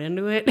thrown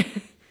into it.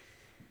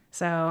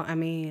 So, I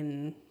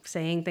mean,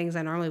 saying things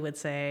I normally would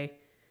say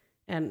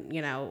and,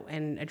 you know,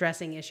 and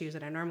addressing issues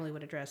that I normally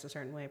would address a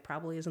certain way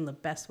probably isn't the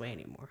best way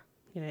anymore.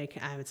 You know,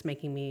 it's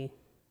making me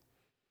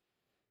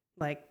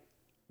like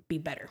be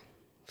better.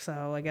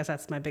 So I guess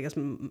that's my biggest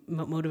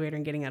motivator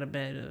in getting out of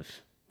bed, of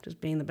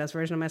just being the best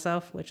version of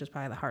myself, which is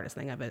probably the hardest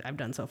thing I've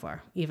done so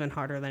far, even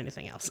harder than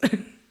anything else.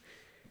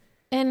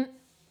 And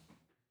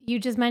you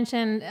just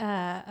mentioned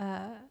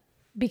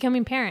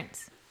becoming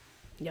parents.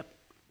 Yep.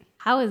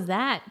 How has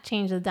that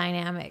changed the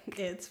dynamic?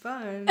 It's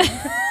fun.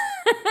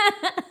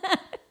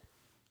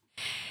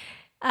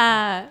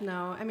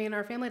 No, I mean,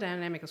 our family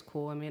dynamic is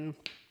cool. I mean,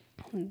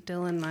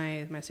 Dylan,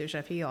 my sous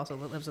chef, he also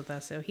lives with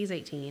us, so he's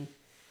 18.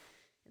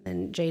 And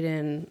then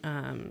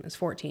Jaden is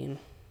 14.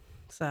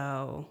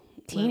 So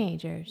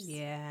Teenagers.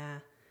 yeah.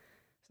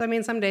 So I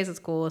mean, some days it's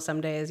cool.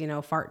 Some days, you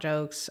know, fart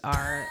jokes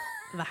are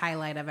the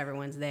highlight of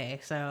everyone's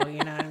day. So you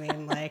know what I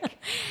mean, like,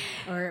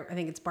 or I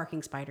think it's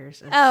barking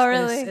spiders. Oh,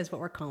 really? Is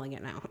what we're calling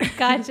it now.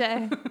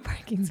 Gotcha.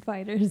 Barking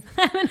spiders.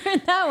 I haven't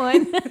heard that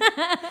one.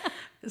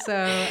 So,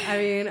 I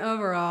mean,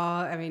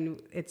 overall, I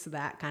mean, it's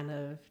that kind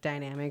of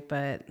dynamic,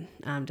 but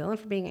Dylan,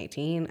 for being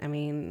 18, I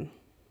mean,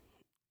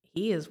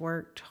 he has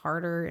worked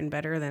harder and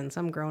better than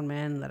some grown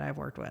men that I've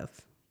worked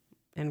with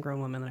and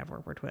grown women that I've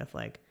worked with.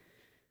 Like,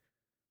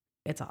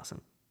 it's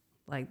awesome.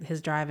 Like,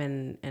 his drive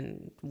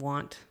and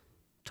want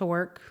to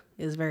work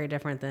is very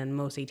different than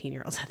most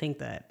 18-year-olds, I think,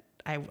 that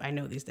I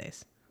know these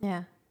days.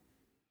 Yeah.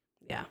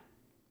 Yeah.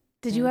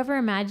 Did you ever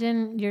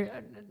imagine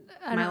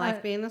My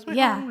life being this way?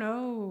 Yeah. Oh,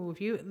 no.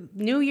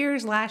 New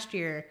Year's last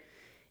year,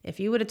 if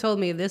you would have told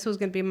me this was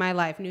going to be my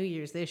life New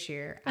Year's this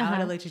year, I would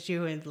have looked at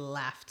you and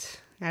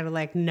laughed. I'd be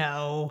like,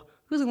 no,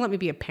 who's going to let me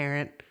be a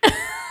parent?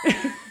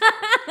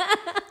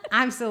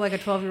 I'm still like a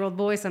 12-year-old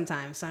boy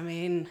sometimes. So, I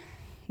mean,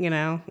 you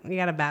know, you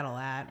got to battle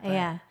that. But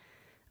Yeah.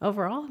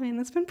 overall, I mean,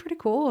 it's been pretty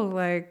cool.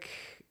 Like,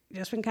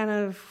 just been kind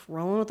of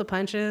rolling with the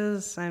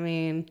punches. I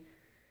mean,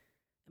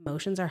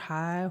 emotions are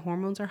high,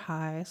 hormones are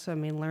high. So, I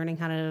mean, learning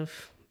how to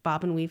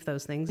bob and weave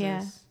those things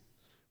has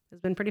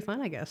been pretty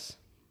fun, I guess.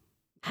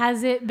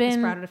 Has it been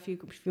Sprouted a few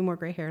more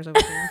gray hairs over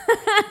here.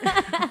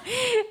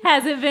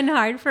 has it been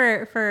hard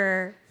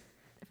for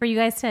you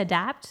guys to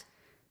adapt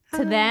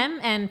to them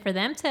and for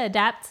them to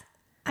adapt?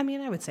 I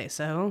mean, I would say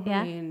so. Yeah.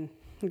 I mean,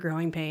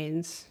 growing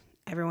pains.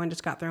 Everyone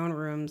just got their own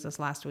rooms this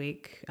last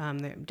week.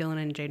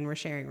 Dylan and Jaden were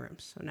sharing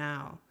rooms. So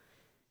now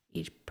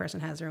each person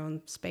has their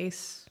own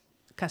space,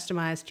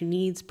 customized to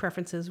needs,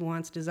 preferences,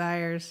 wants,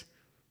 desires.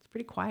 It's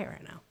pretty quiet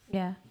right now.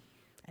 Yeah.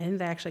 I think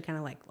they actually kind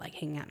of like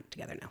hanging out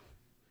together now.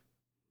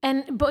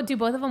 And do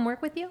both of them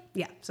work with you?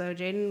 Yeah. So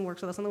Jaden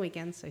works with us on the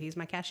weekends. So he's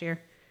my cashier.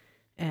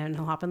 And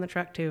he'll hop in the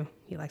truck too.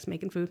 He likes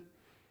making food.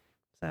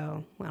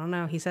 So I don't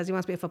know. He says he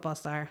wants to be a football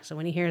star. So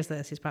when he hears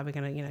this, he's probably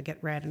going to, get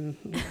red and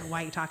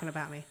why are you talking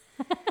about me?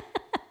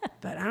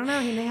 But I don't know.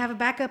 He may have a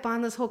backup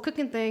on this whole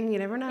cooking thing. You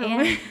never know.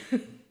 Yeah.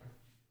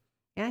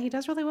 Yeah, he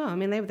does really well. I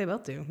mean, they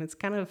both do. It's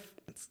kind of,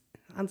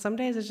 on some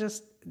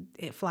days,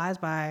 it flies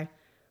by.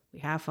 We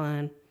have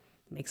fun,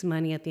 make some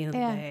money at the end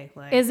of the day.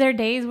 Like, Is there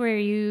days where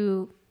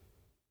you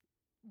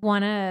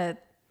want to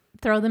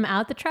throw them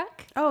out the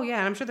truck? oh, yeah.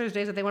 And I'm sure there's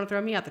days that they want to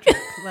throw me out the truck.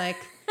 Like,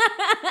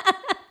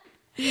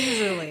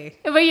 easily.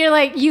 But you're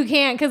like, you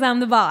can't because I'm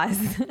the boss.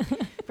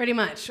 Pretty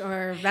much.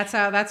 Or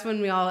that's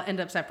when we all end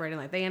up separating.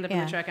 Like, they end up in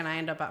Yeah. the truck and I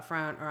end up out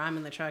front, or I'm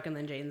in the truck and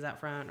then Jaden's out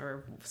front,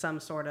 or some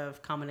sort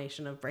of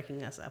combination of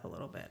breaking us up a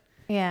little bit.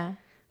 Yeah.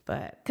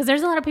 But Because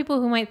there's a lot of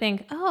people who might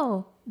think,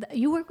 oh,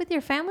 you work with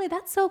your family?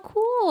 That's so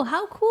cool.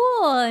 How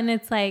cool. And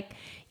it's like,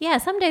 yeah,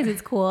 some days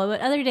it's cool, but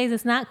other days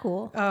it's not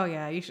cool. oh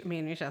yeah, you should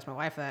ask my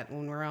wife that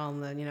when we're all in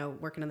the,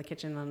 working in the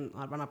kitchen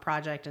on a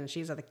project and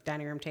she's at the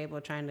dining room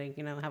table trying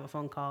to, have a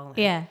phone call. And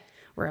Yeah.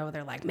 we're over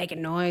there like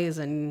making noise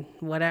and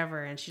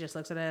whatever. And she just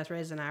looks at us,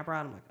 raises an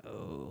eyebrow. And I'm like,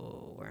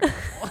 oh, we're in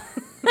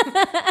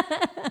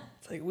trouble.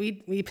 It's like,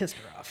 we pissed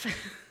her off.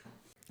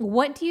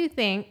 What do you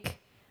think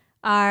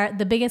are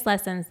the biggest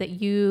lessons that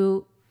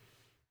you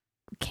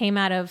came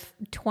out of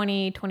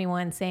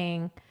 2021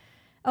 saying,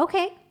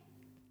 okay,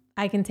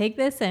 I can take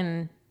this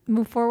and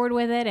move forward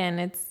with it, and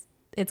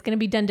it's going to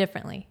be done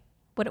differently?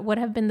 What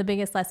have been the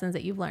biggest lessons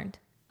that you've learned?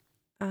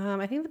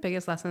 I think the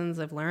biggest lessons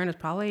I've learned is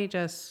probably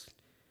just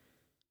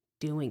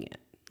doing it.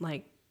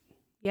 Like,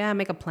 yeah,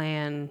 make a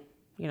plan,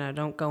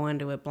 Don't go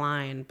into it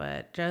blind,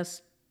 but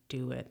just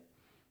do it.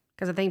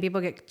 Because I think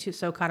people get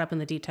so caught up in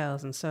the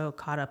details and so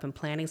caught up in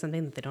planning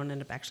something that they don't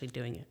end up actually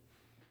doing it.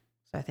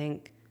 So I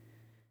think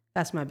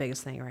that's my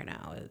biggest thing right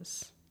now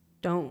is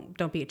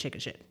don't be a chicken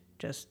shit.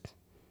 Just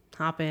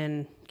hop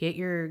in, get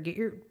your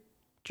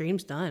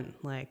dreams done.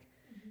 Like,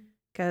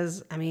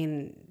 because I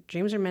mean,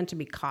 dreams are meant to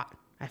be caught.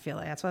 I feel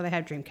like that's why they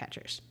have dream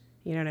catchers.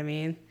 You know what I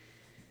mean?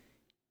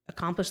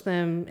 Accomplish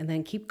them and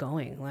then keep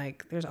going.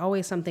 Like, there's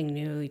always something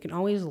new. You can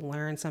always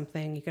learn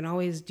something. You can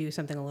always do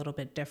something a little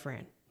bit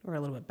different or a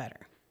little bit better.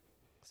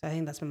 So I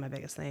think that's been my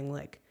biggest thing.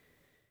 Like,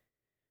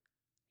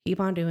 keep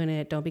on doing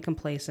it. Don't be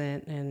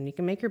complacent, and you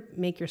can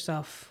make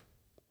yourself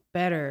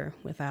better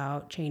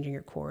without changing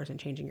your cores and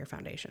changing your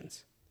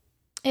foundations.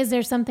 Is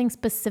there something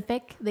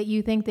specific that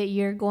you think that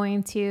you're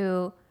going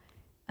to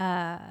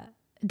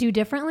do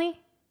differently?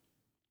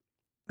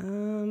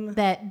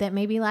 That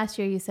maybe last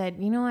year you said,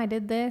 I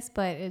did this,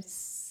 but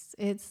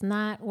it's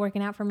not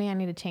working out for me. I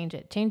need to change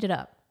it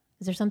up.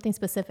 Is there something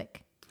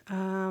specific?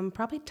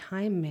 Probably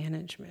time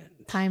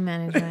management. Time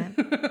management.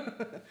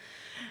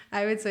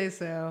 I would say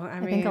so. I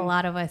mean, think a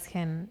lot of us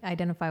can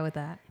identify with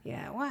that.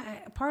 Yeah. Well,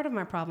 part of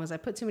my problem is I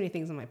put too many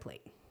things on my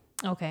plate.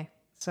 Okay.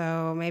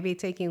 So maybe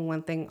taking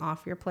one thing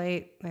off your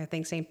plate. I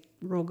think same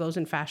rule goes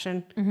in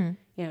fashion.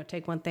 Mm-hmm.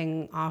 Take one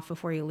thing off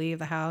before you leave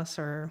the house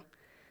or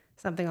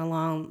something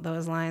along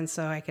those lines,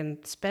 so I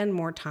can spend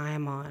more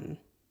time on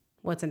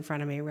what's in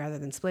front of me rather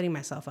than splitting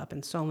myself up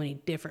in so many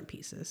different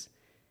pieces.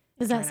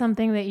 Is that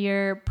something that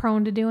you're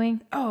prone to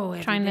doing? Oh,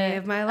 every day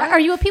of my life.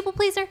 Are you a people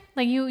pleaser?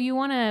 Like you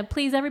want to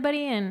please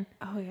everybody? And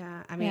oh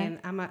yeah, I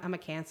mean, I'm a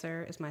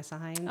Cancer is my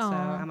sign, so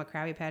I'm a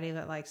Krabby Patty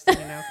that likes to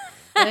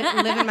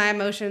live in my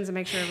emotions and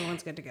make sure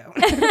everyone's good to go.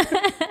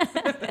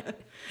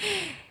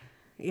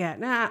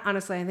 Yeah,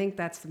 honestly, I think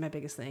that's my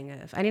biggest thing.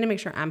 If I need to make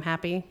sure I'm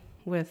happy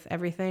with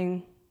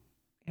everything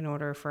in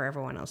order for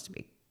everyone else to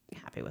be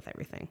happy with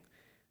everything.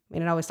 I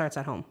mean, it always starts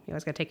at home. You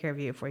always got to take care of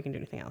you before you can do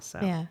anything else. So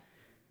yeah,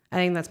 I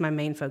think that's my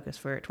main focus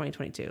for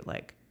 2022.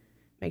 Like,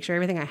 make sure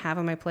everything I have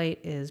on my plate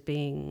is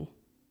being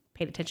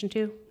paid attention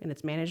to and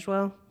it's managed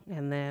well,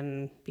 and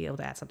then be able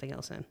to add something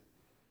else in.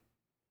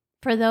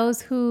 For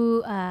those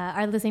who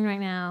are listening right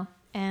now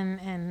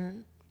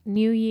and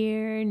new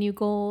year, new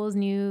goals,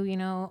 new,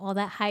 all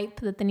that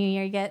hype that the new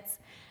year gets,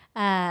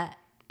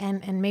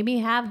 and maybe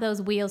have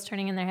those wheels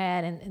turning in their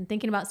head and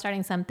thinking about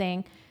starting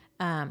something,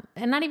 and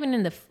not even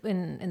in the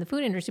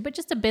food industry, but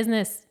just a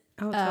business.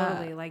 Oh,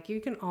 totally. Like, you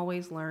can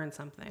always learn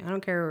something. I don't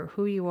care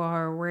who you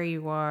are, where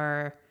you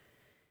are,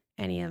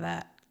 any of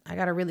that. I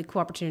got a really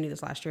cool opportunity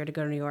this last year to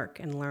go to New York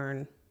and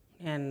learn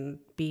and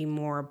be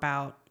more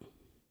about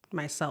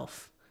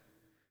myself.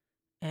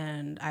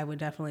 And I would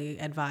definitely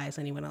advise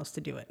anyone else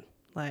to do it.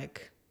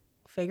 Like,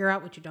 figure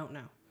out what you don't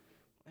know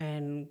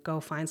and go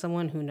find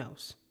someone who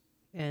knows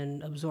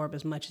and absorb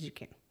as much as you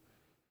can,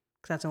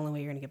 because that's the only way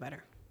you're going to get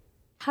better.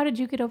 How did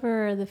you get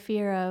over the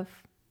fear of,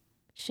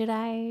 should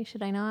I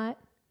not?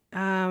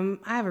 I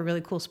have a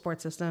really cool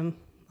support system.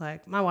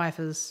 Like, my wife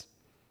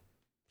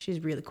she's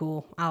really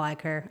cool. I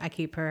like her. I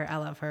keep her. I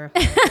love her.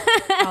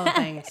 All the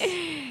things.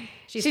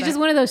 She's just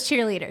one of those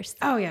cheerleaders.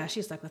 Oh yeah.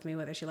 She's stuck with me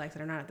whether she likes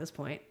it or not at this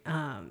point.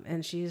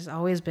 And she's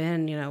always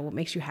been, what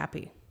makes you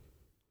happy?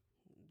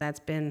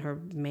 That's been her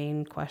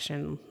main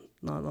question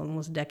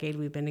almost a decade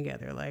we've been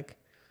together. Like,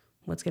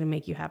 what's going to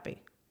make you happy?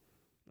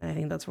 And I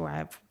think that's where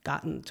I've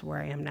gotten to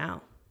where I am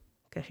now.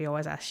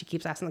 Because she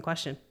keeps asking the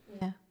question.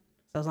 Yeah.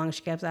 So as long as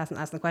she keeps asking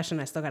the question,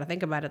 I still got to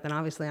think about it, then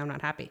obviously I'm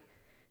not happy.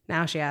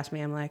 Now she asked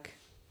me, I'm like,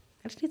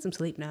 I just need some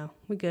sleep now.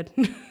 We good.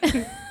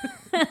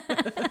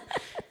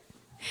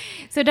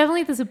 So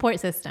definitely the support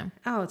system.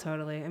 Oh,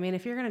 totally. I mean,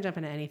 if you're going to jump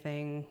into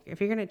anything,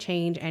 if you're going to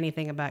change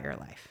anything about your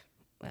life,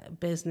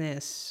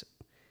 business,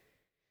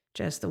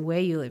 just the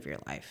way you live your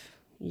life,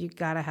 you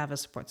got to have a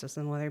support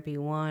system, whether it be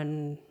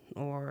 1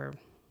 or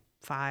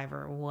 5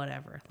 or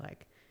whatever.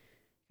 Like,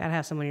 got to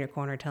have someone in your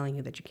corner telling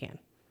you that you can,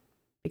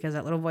 because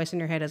that little voice in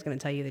your head is going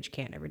to tell you that you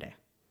can't every day.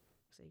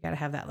 So you got to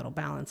have that little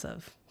balance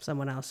of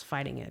someone else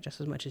fighting it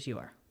just as much as you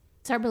are.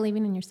 Start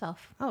believing in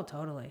yourself. Oh,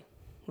 totally.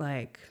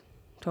 Like,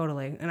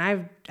 totally. And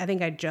I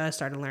think I just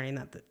started learning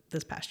that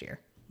this past year,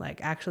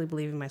 like actually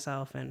believing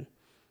myself and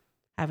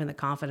having the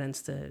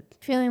confidence to...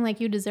 Feeling like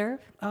you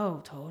deserve?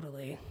 Oh,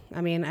 totally.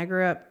 I mean, I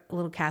grew up a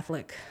little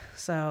Catholic,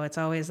 so it's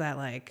always that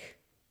like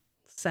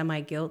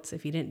semi-guilt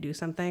if you didn't do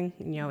something,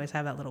 and you always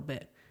have that little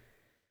bit.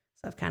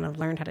 So I've kind of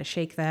learned how to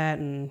shake that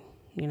and,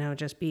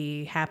 just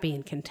be happy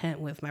and content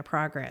with my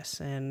progress.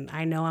 And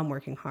I know I'm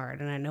working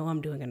hard and I know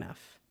I'm doing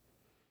enough.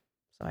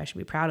 So I should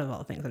be proud of all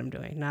the things that I'm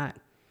doing, not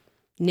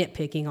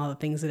nitpicking all the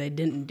things that I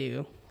didn't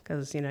do.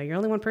 Because, you're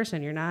only one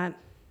person. You're not,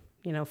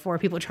 4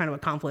 people trying to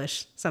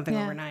accomplish something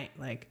overnight.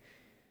 Like,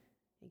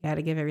 you got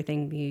to give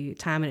everything the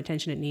time and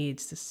attention it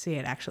needs to see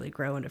it actually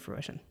grow into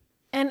fruition.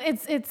 And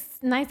it's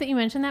nice that you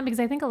mentioned that, because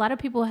I think a lot of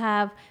people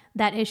have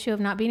that issue of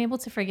not being able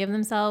to forgive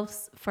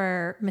themselves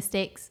for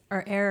mistakes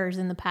or errors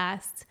in the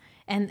past.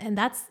 And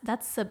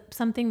that's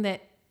something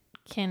that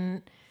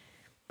can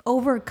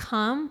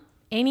overcome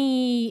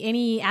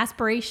any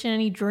aspiration,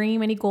 any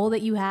dream, any goal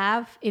that you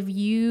have, if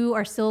you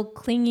are still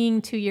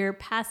clinging to your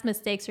past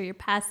mistakes or your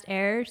past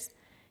errors,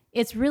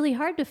 it's really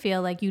hard to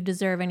feel like you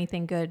deserve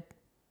anything good.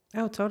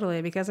 Oh,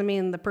 totally. Because I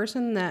mean, the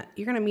person that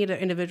you're going to meet an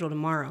individual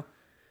tomorrow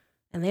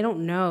and they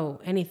don't know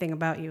anything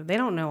about you. They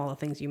don't know all the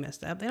things you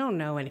messed up. They don't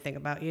know anything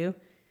about you.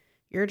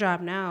 Your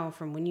job now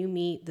from when you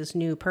meet this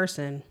new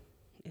person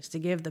is to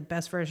give the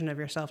best version of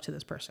yourself to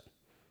this person,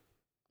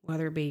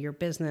 whether it be your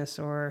business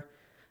or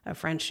a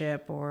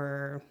friendship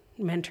or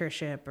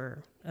mentorship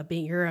or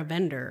you're a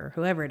vendor or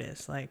whoever it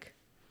is. Like,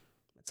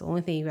 it's the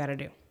only thing you got to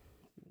do.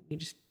 You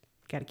just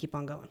got to keep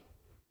on going.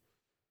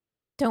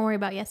 Don't worry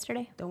about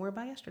yesterday. Don't worry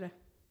about yesterday.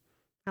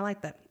 I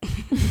like that.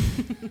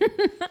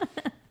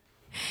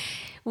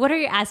 What are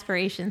your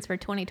aspirations for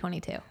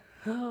 2022?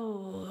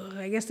 Oh,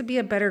 I guess to be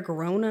a better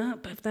grown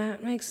up, if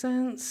that makes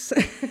sense.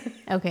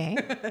 Okay.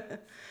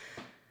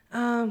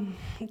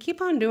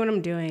 Keep on doing what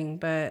I'm doing,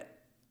 but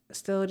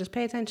still just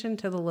pay attention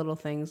to the little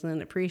things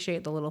and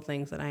appreciate the little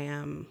things that I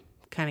am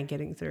kind of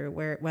getting through,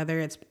 whether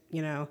it's,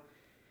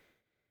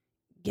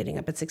 getting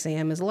up at 6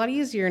 a.m. is a lot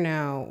easier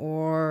now,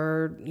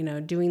 or,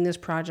 doing this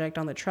project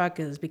on the truck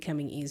is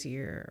becoming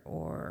easier,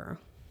 or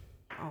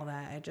all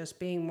that. Just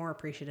being more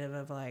appreciative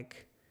of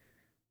like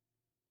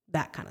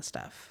that kind of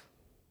stuff.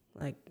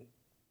 Like,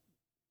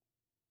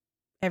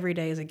 every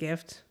day is a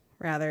gift.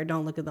 Rather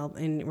than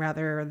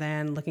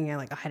looking at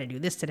like, I had to do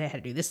this today, I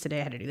had to do this today,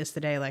 I had to do this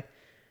today. Like,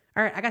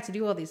 all right, I got to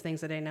do all these things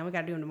today. Now we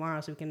got to do them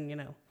tomorrow so we can,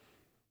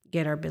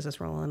 get our business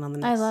rolling on the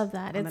next. I love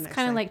that. It's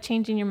kind of like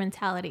changing your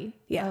mentality.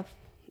 Yeah.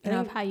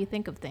 Of how you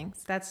think of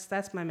things.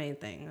 That's my main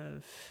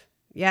thing.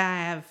 I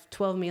have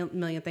 12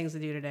 million things to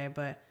do today,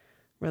 but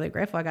really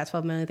grateful I got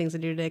 12 million things to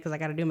do today because I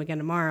got to do them again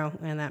tomorrow,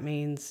 and that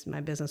means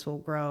my business will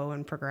grow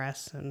and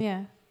progress and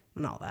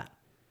all that.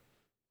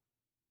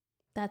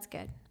 That's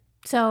good.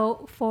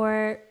 So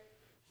for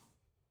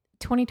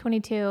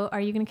 2022,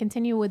 are you going to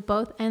continue with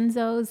both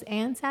Enzo's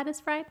and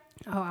Satisfied?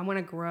 Oh, I want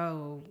to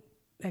grow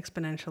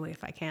exponentially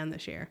if I can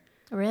this year.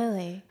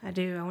 Really? I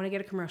do. I want to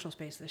get a commercial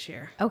space this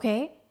year.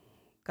 Okay.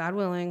 God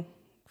willing,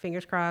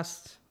 fingers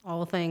crossed, all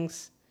the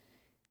things.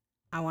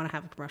 I want to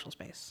have a commercial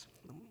space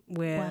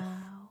with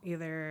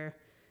either,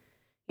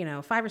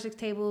 5 or 6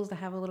 tables to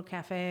have a little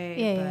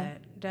cafe,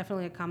 but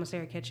definitely a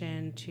commissary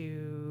kitchen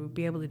to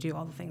be able to do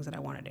all the things that I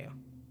want to do.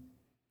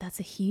 That's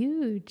a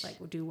huge. Like,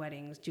 we'll do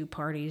weddings, do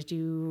parties,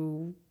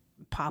 do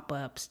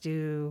pop-ups,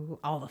 do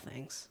all the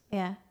things.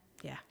 Yeah.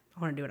 Yeah,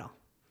 I want to do it all.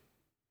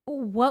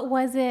 What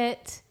was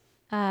it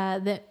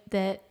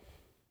that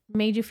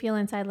made you feel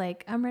inside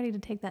like, I'm ready to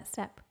take that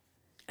step?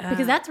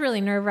 Because that's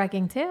really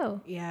nerve-wracking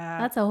too. Yeah.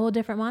 That's a whole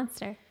different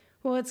monster.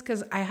 Well, it's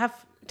because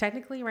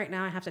technically right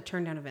now I have to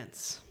turn down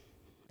events,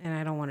 and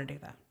I don't want to do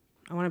that.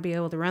 I want to be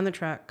able to run the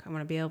truck. I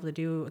want to be able to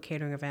do a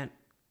catering event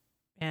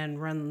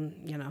and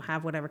run,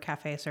 have whatever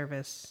cafe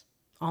service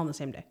all on the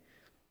same day.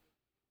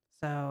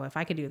 So if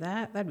I could do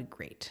that, that'd be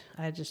great.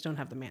 I just don't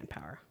have the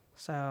manpower.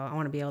 So I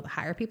want to be able to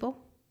hire people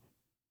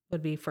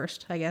would be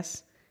first, I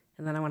guess.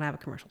 And then I want to have a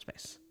commercial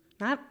space.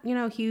 Not,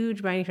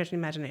 huge by any stretch of the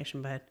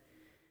imagination, but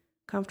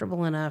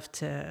comfortable enough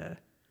to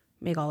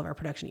make all of our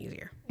production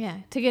easier. Yeah,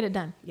 to get it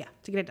done. Yeah,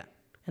 to get it done.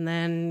 And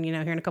then,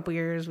 here in a couple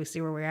years, we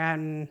see where we're at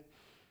and,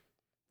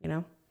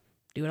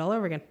 do it all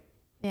over again.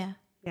 Yeah.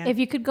 If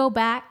you could go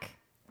back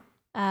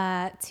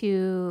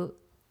to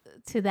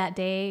that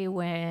day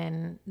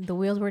when the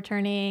wheels were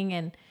turning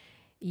and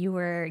you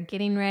were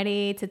getting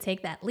ready to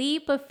take that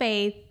leap of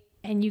faith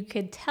and you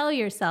could tell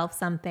yourself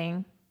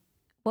something,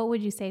 what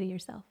would you say to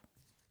yourself?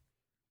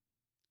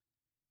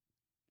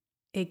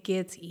 It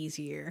gets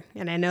easier.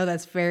 And I know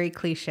that's very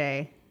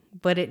cliche,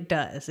 but it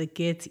does. It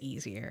gets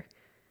easier.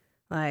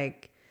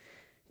 Like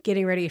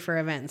getting ready for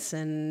events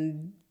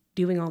and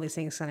doing all these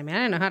things. I mean, I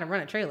didn't know how to run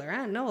a trailer. I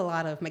didn't know a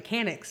lot of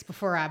mechanics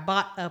before I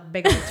bought a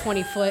big old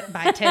 20-foot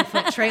by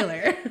 10-foot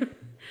trailer.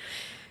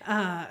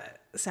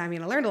 So, I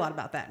learned a lot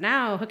about that.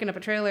 Now, hooking up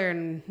a trailer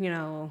and,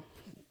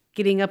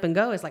 getting up and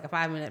go is like a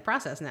 5-minute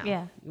process now.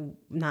 Yeah.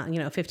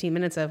 Not, 15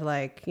 minutes of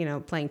like,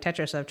 playing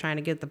Tetris of trying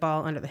to get the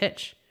ball under the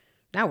hitch.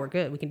 Now we're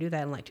good. We can do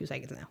that in like 2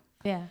 seconds now.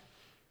 Yeah.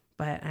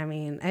 But I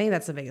think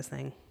that's the biggest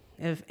thing.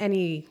 If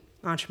any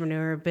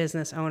entrepreneur,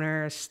 business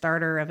owner,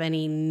 starter of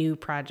any new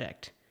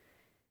project,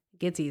 it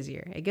gets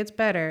easier. It gets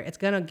better. It's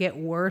going to get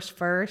worse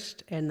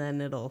first, and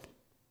then it'll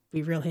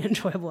be really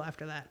enjoyable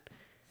after that.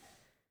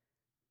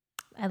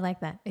 I like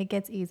that. It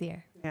gets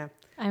easier. Yeah.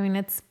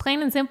 It's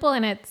plain and simple,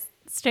 and it's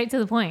straight to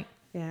the point.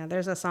 Yeah,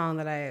 there's a song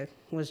that I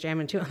was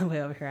jamming to on the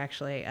way over here,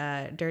 actually.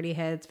 Dirty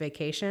Heads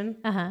Vacation.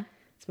 Uh-huh.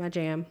 It's my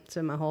jam. It's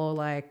in my whole,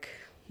 like,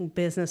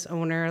 business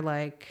owner,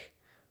 like,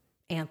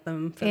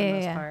 anthem for the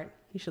most part.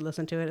 You should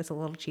listen to it. It's a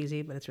little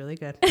cheesy, but it's really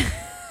good.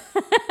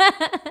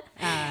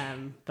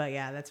 But,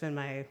 yeah, that's been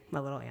my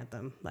little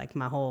anthem, like,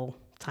 my whole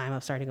time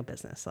of starting a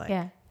business. Like,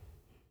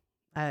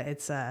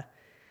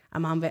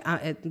 I'm on,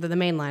 the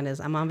main line is,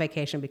 I'm on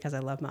vacation because I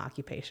love my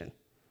occupation.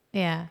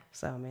 Yeah.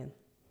 So,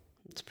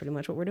 it's pretty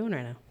much what we're doing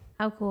right now.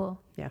 How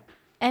cool. Yeah.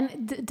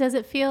 And does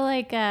it feel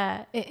like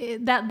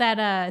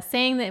that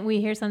saying that we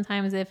hear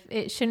sometimes, if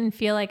it shouldn't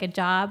feel like a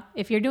job,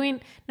 if you're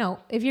doing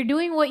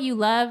what you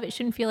love, it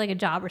shouldn't feel like a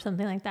job or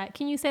something like that.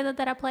 Can you say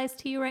that applies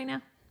to you right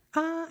now?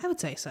 I would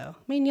say so.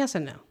 I mean, yes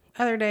and no.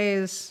 Other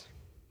days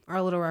are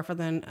a little rougher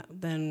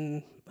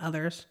than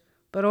others,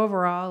 but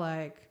overall,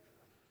 like,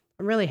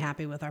 I'm really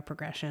happy with our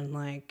progression.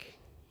 Like,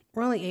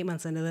 we're only 8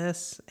 months into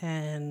this,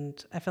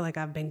 and I feel like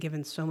I've been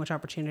given so much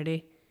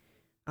opportunity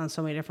on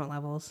so many different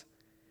levels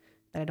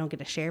that I don't get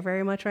to share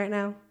very much right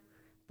now.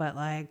 But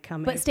like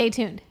stay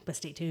tuned. But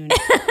stay tuned.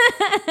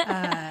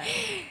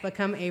 But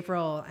come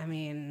April, I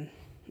mean,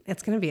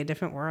 it's going to be a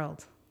different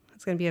world.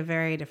 It's going to be a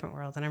very different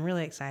world, and I'm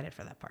really excited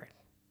for that part.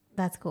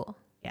 That's cool.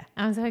 Yeah.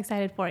 I'm so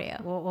excited for you.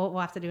 We'll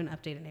have to do an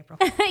update in April.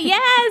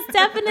 Yes,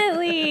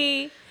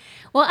 definitely.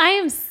 Well, I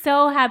am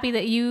so happy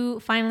that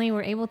you finally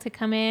were able to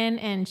come in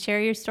and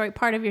share your story,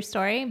 part of your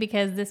story,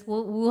 because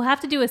we'll have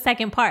to do a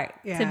second part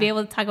to be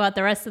able to talk about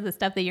the rest of the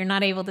stuff that you're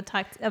not able to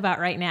talk about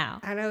right now.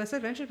 I know, this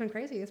adventure's been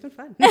crazy. It's been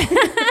fun.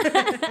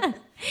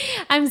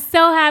 I'm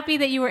so happy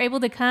that you were able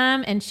to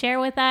come and share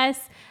with us.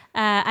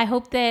 I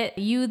hope that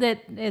you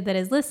that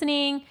is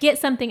listening get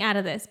something out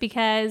of this,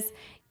 because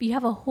you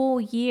have a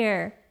whole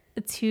year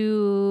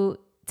to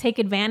take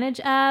advantage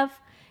of.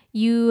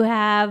 You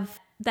have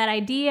that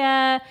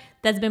idea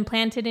that's been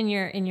planted in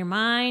your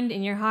mind,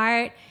 in your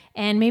heart,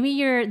 and maybe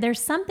there's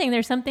something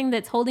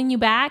that's holding you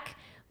back.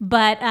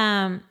 But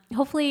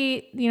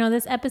hopefully,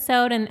 this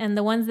episode and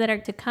the ones that are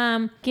to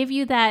come give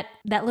you that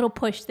little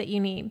push that you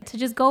need to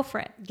just go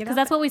for it. Because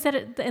that's what we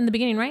said in the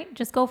beginning, right?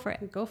 Just go for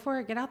it. Go for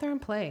it. Get out there and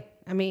play.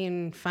 I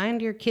mean,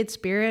 find your kid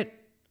spirit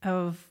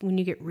of when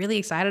you get really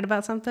excited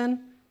about something,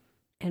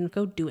 and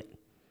go do it.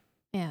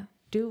 Yeah.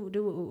 Do it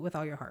with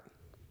all your heart.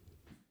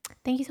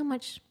 Thank you so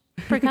much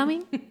for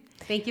coming.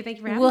 Thank you for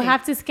having me. We'll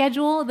have to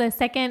schedule the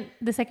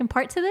second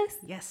part to this.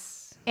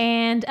 Yes.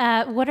 And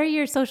what are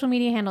your social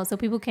media handles so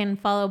people can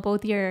follow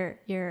both your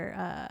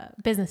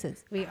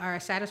businesses? We are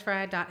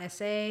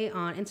satisfried.sa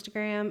on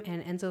Instagram,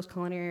 and Enzo's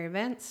Culinary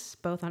Events,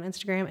 both on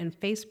Instagram and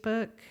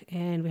Facebook.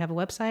 And we have a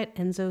website,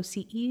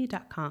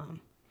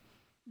 enzoce.com.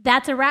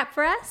 That's a wrap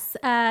for us.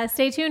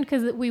 Stay tuned,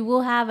 because we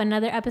will have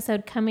another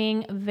episode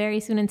coming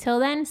very soon. Until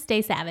then,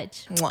 stay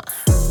savage.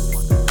 Mwah.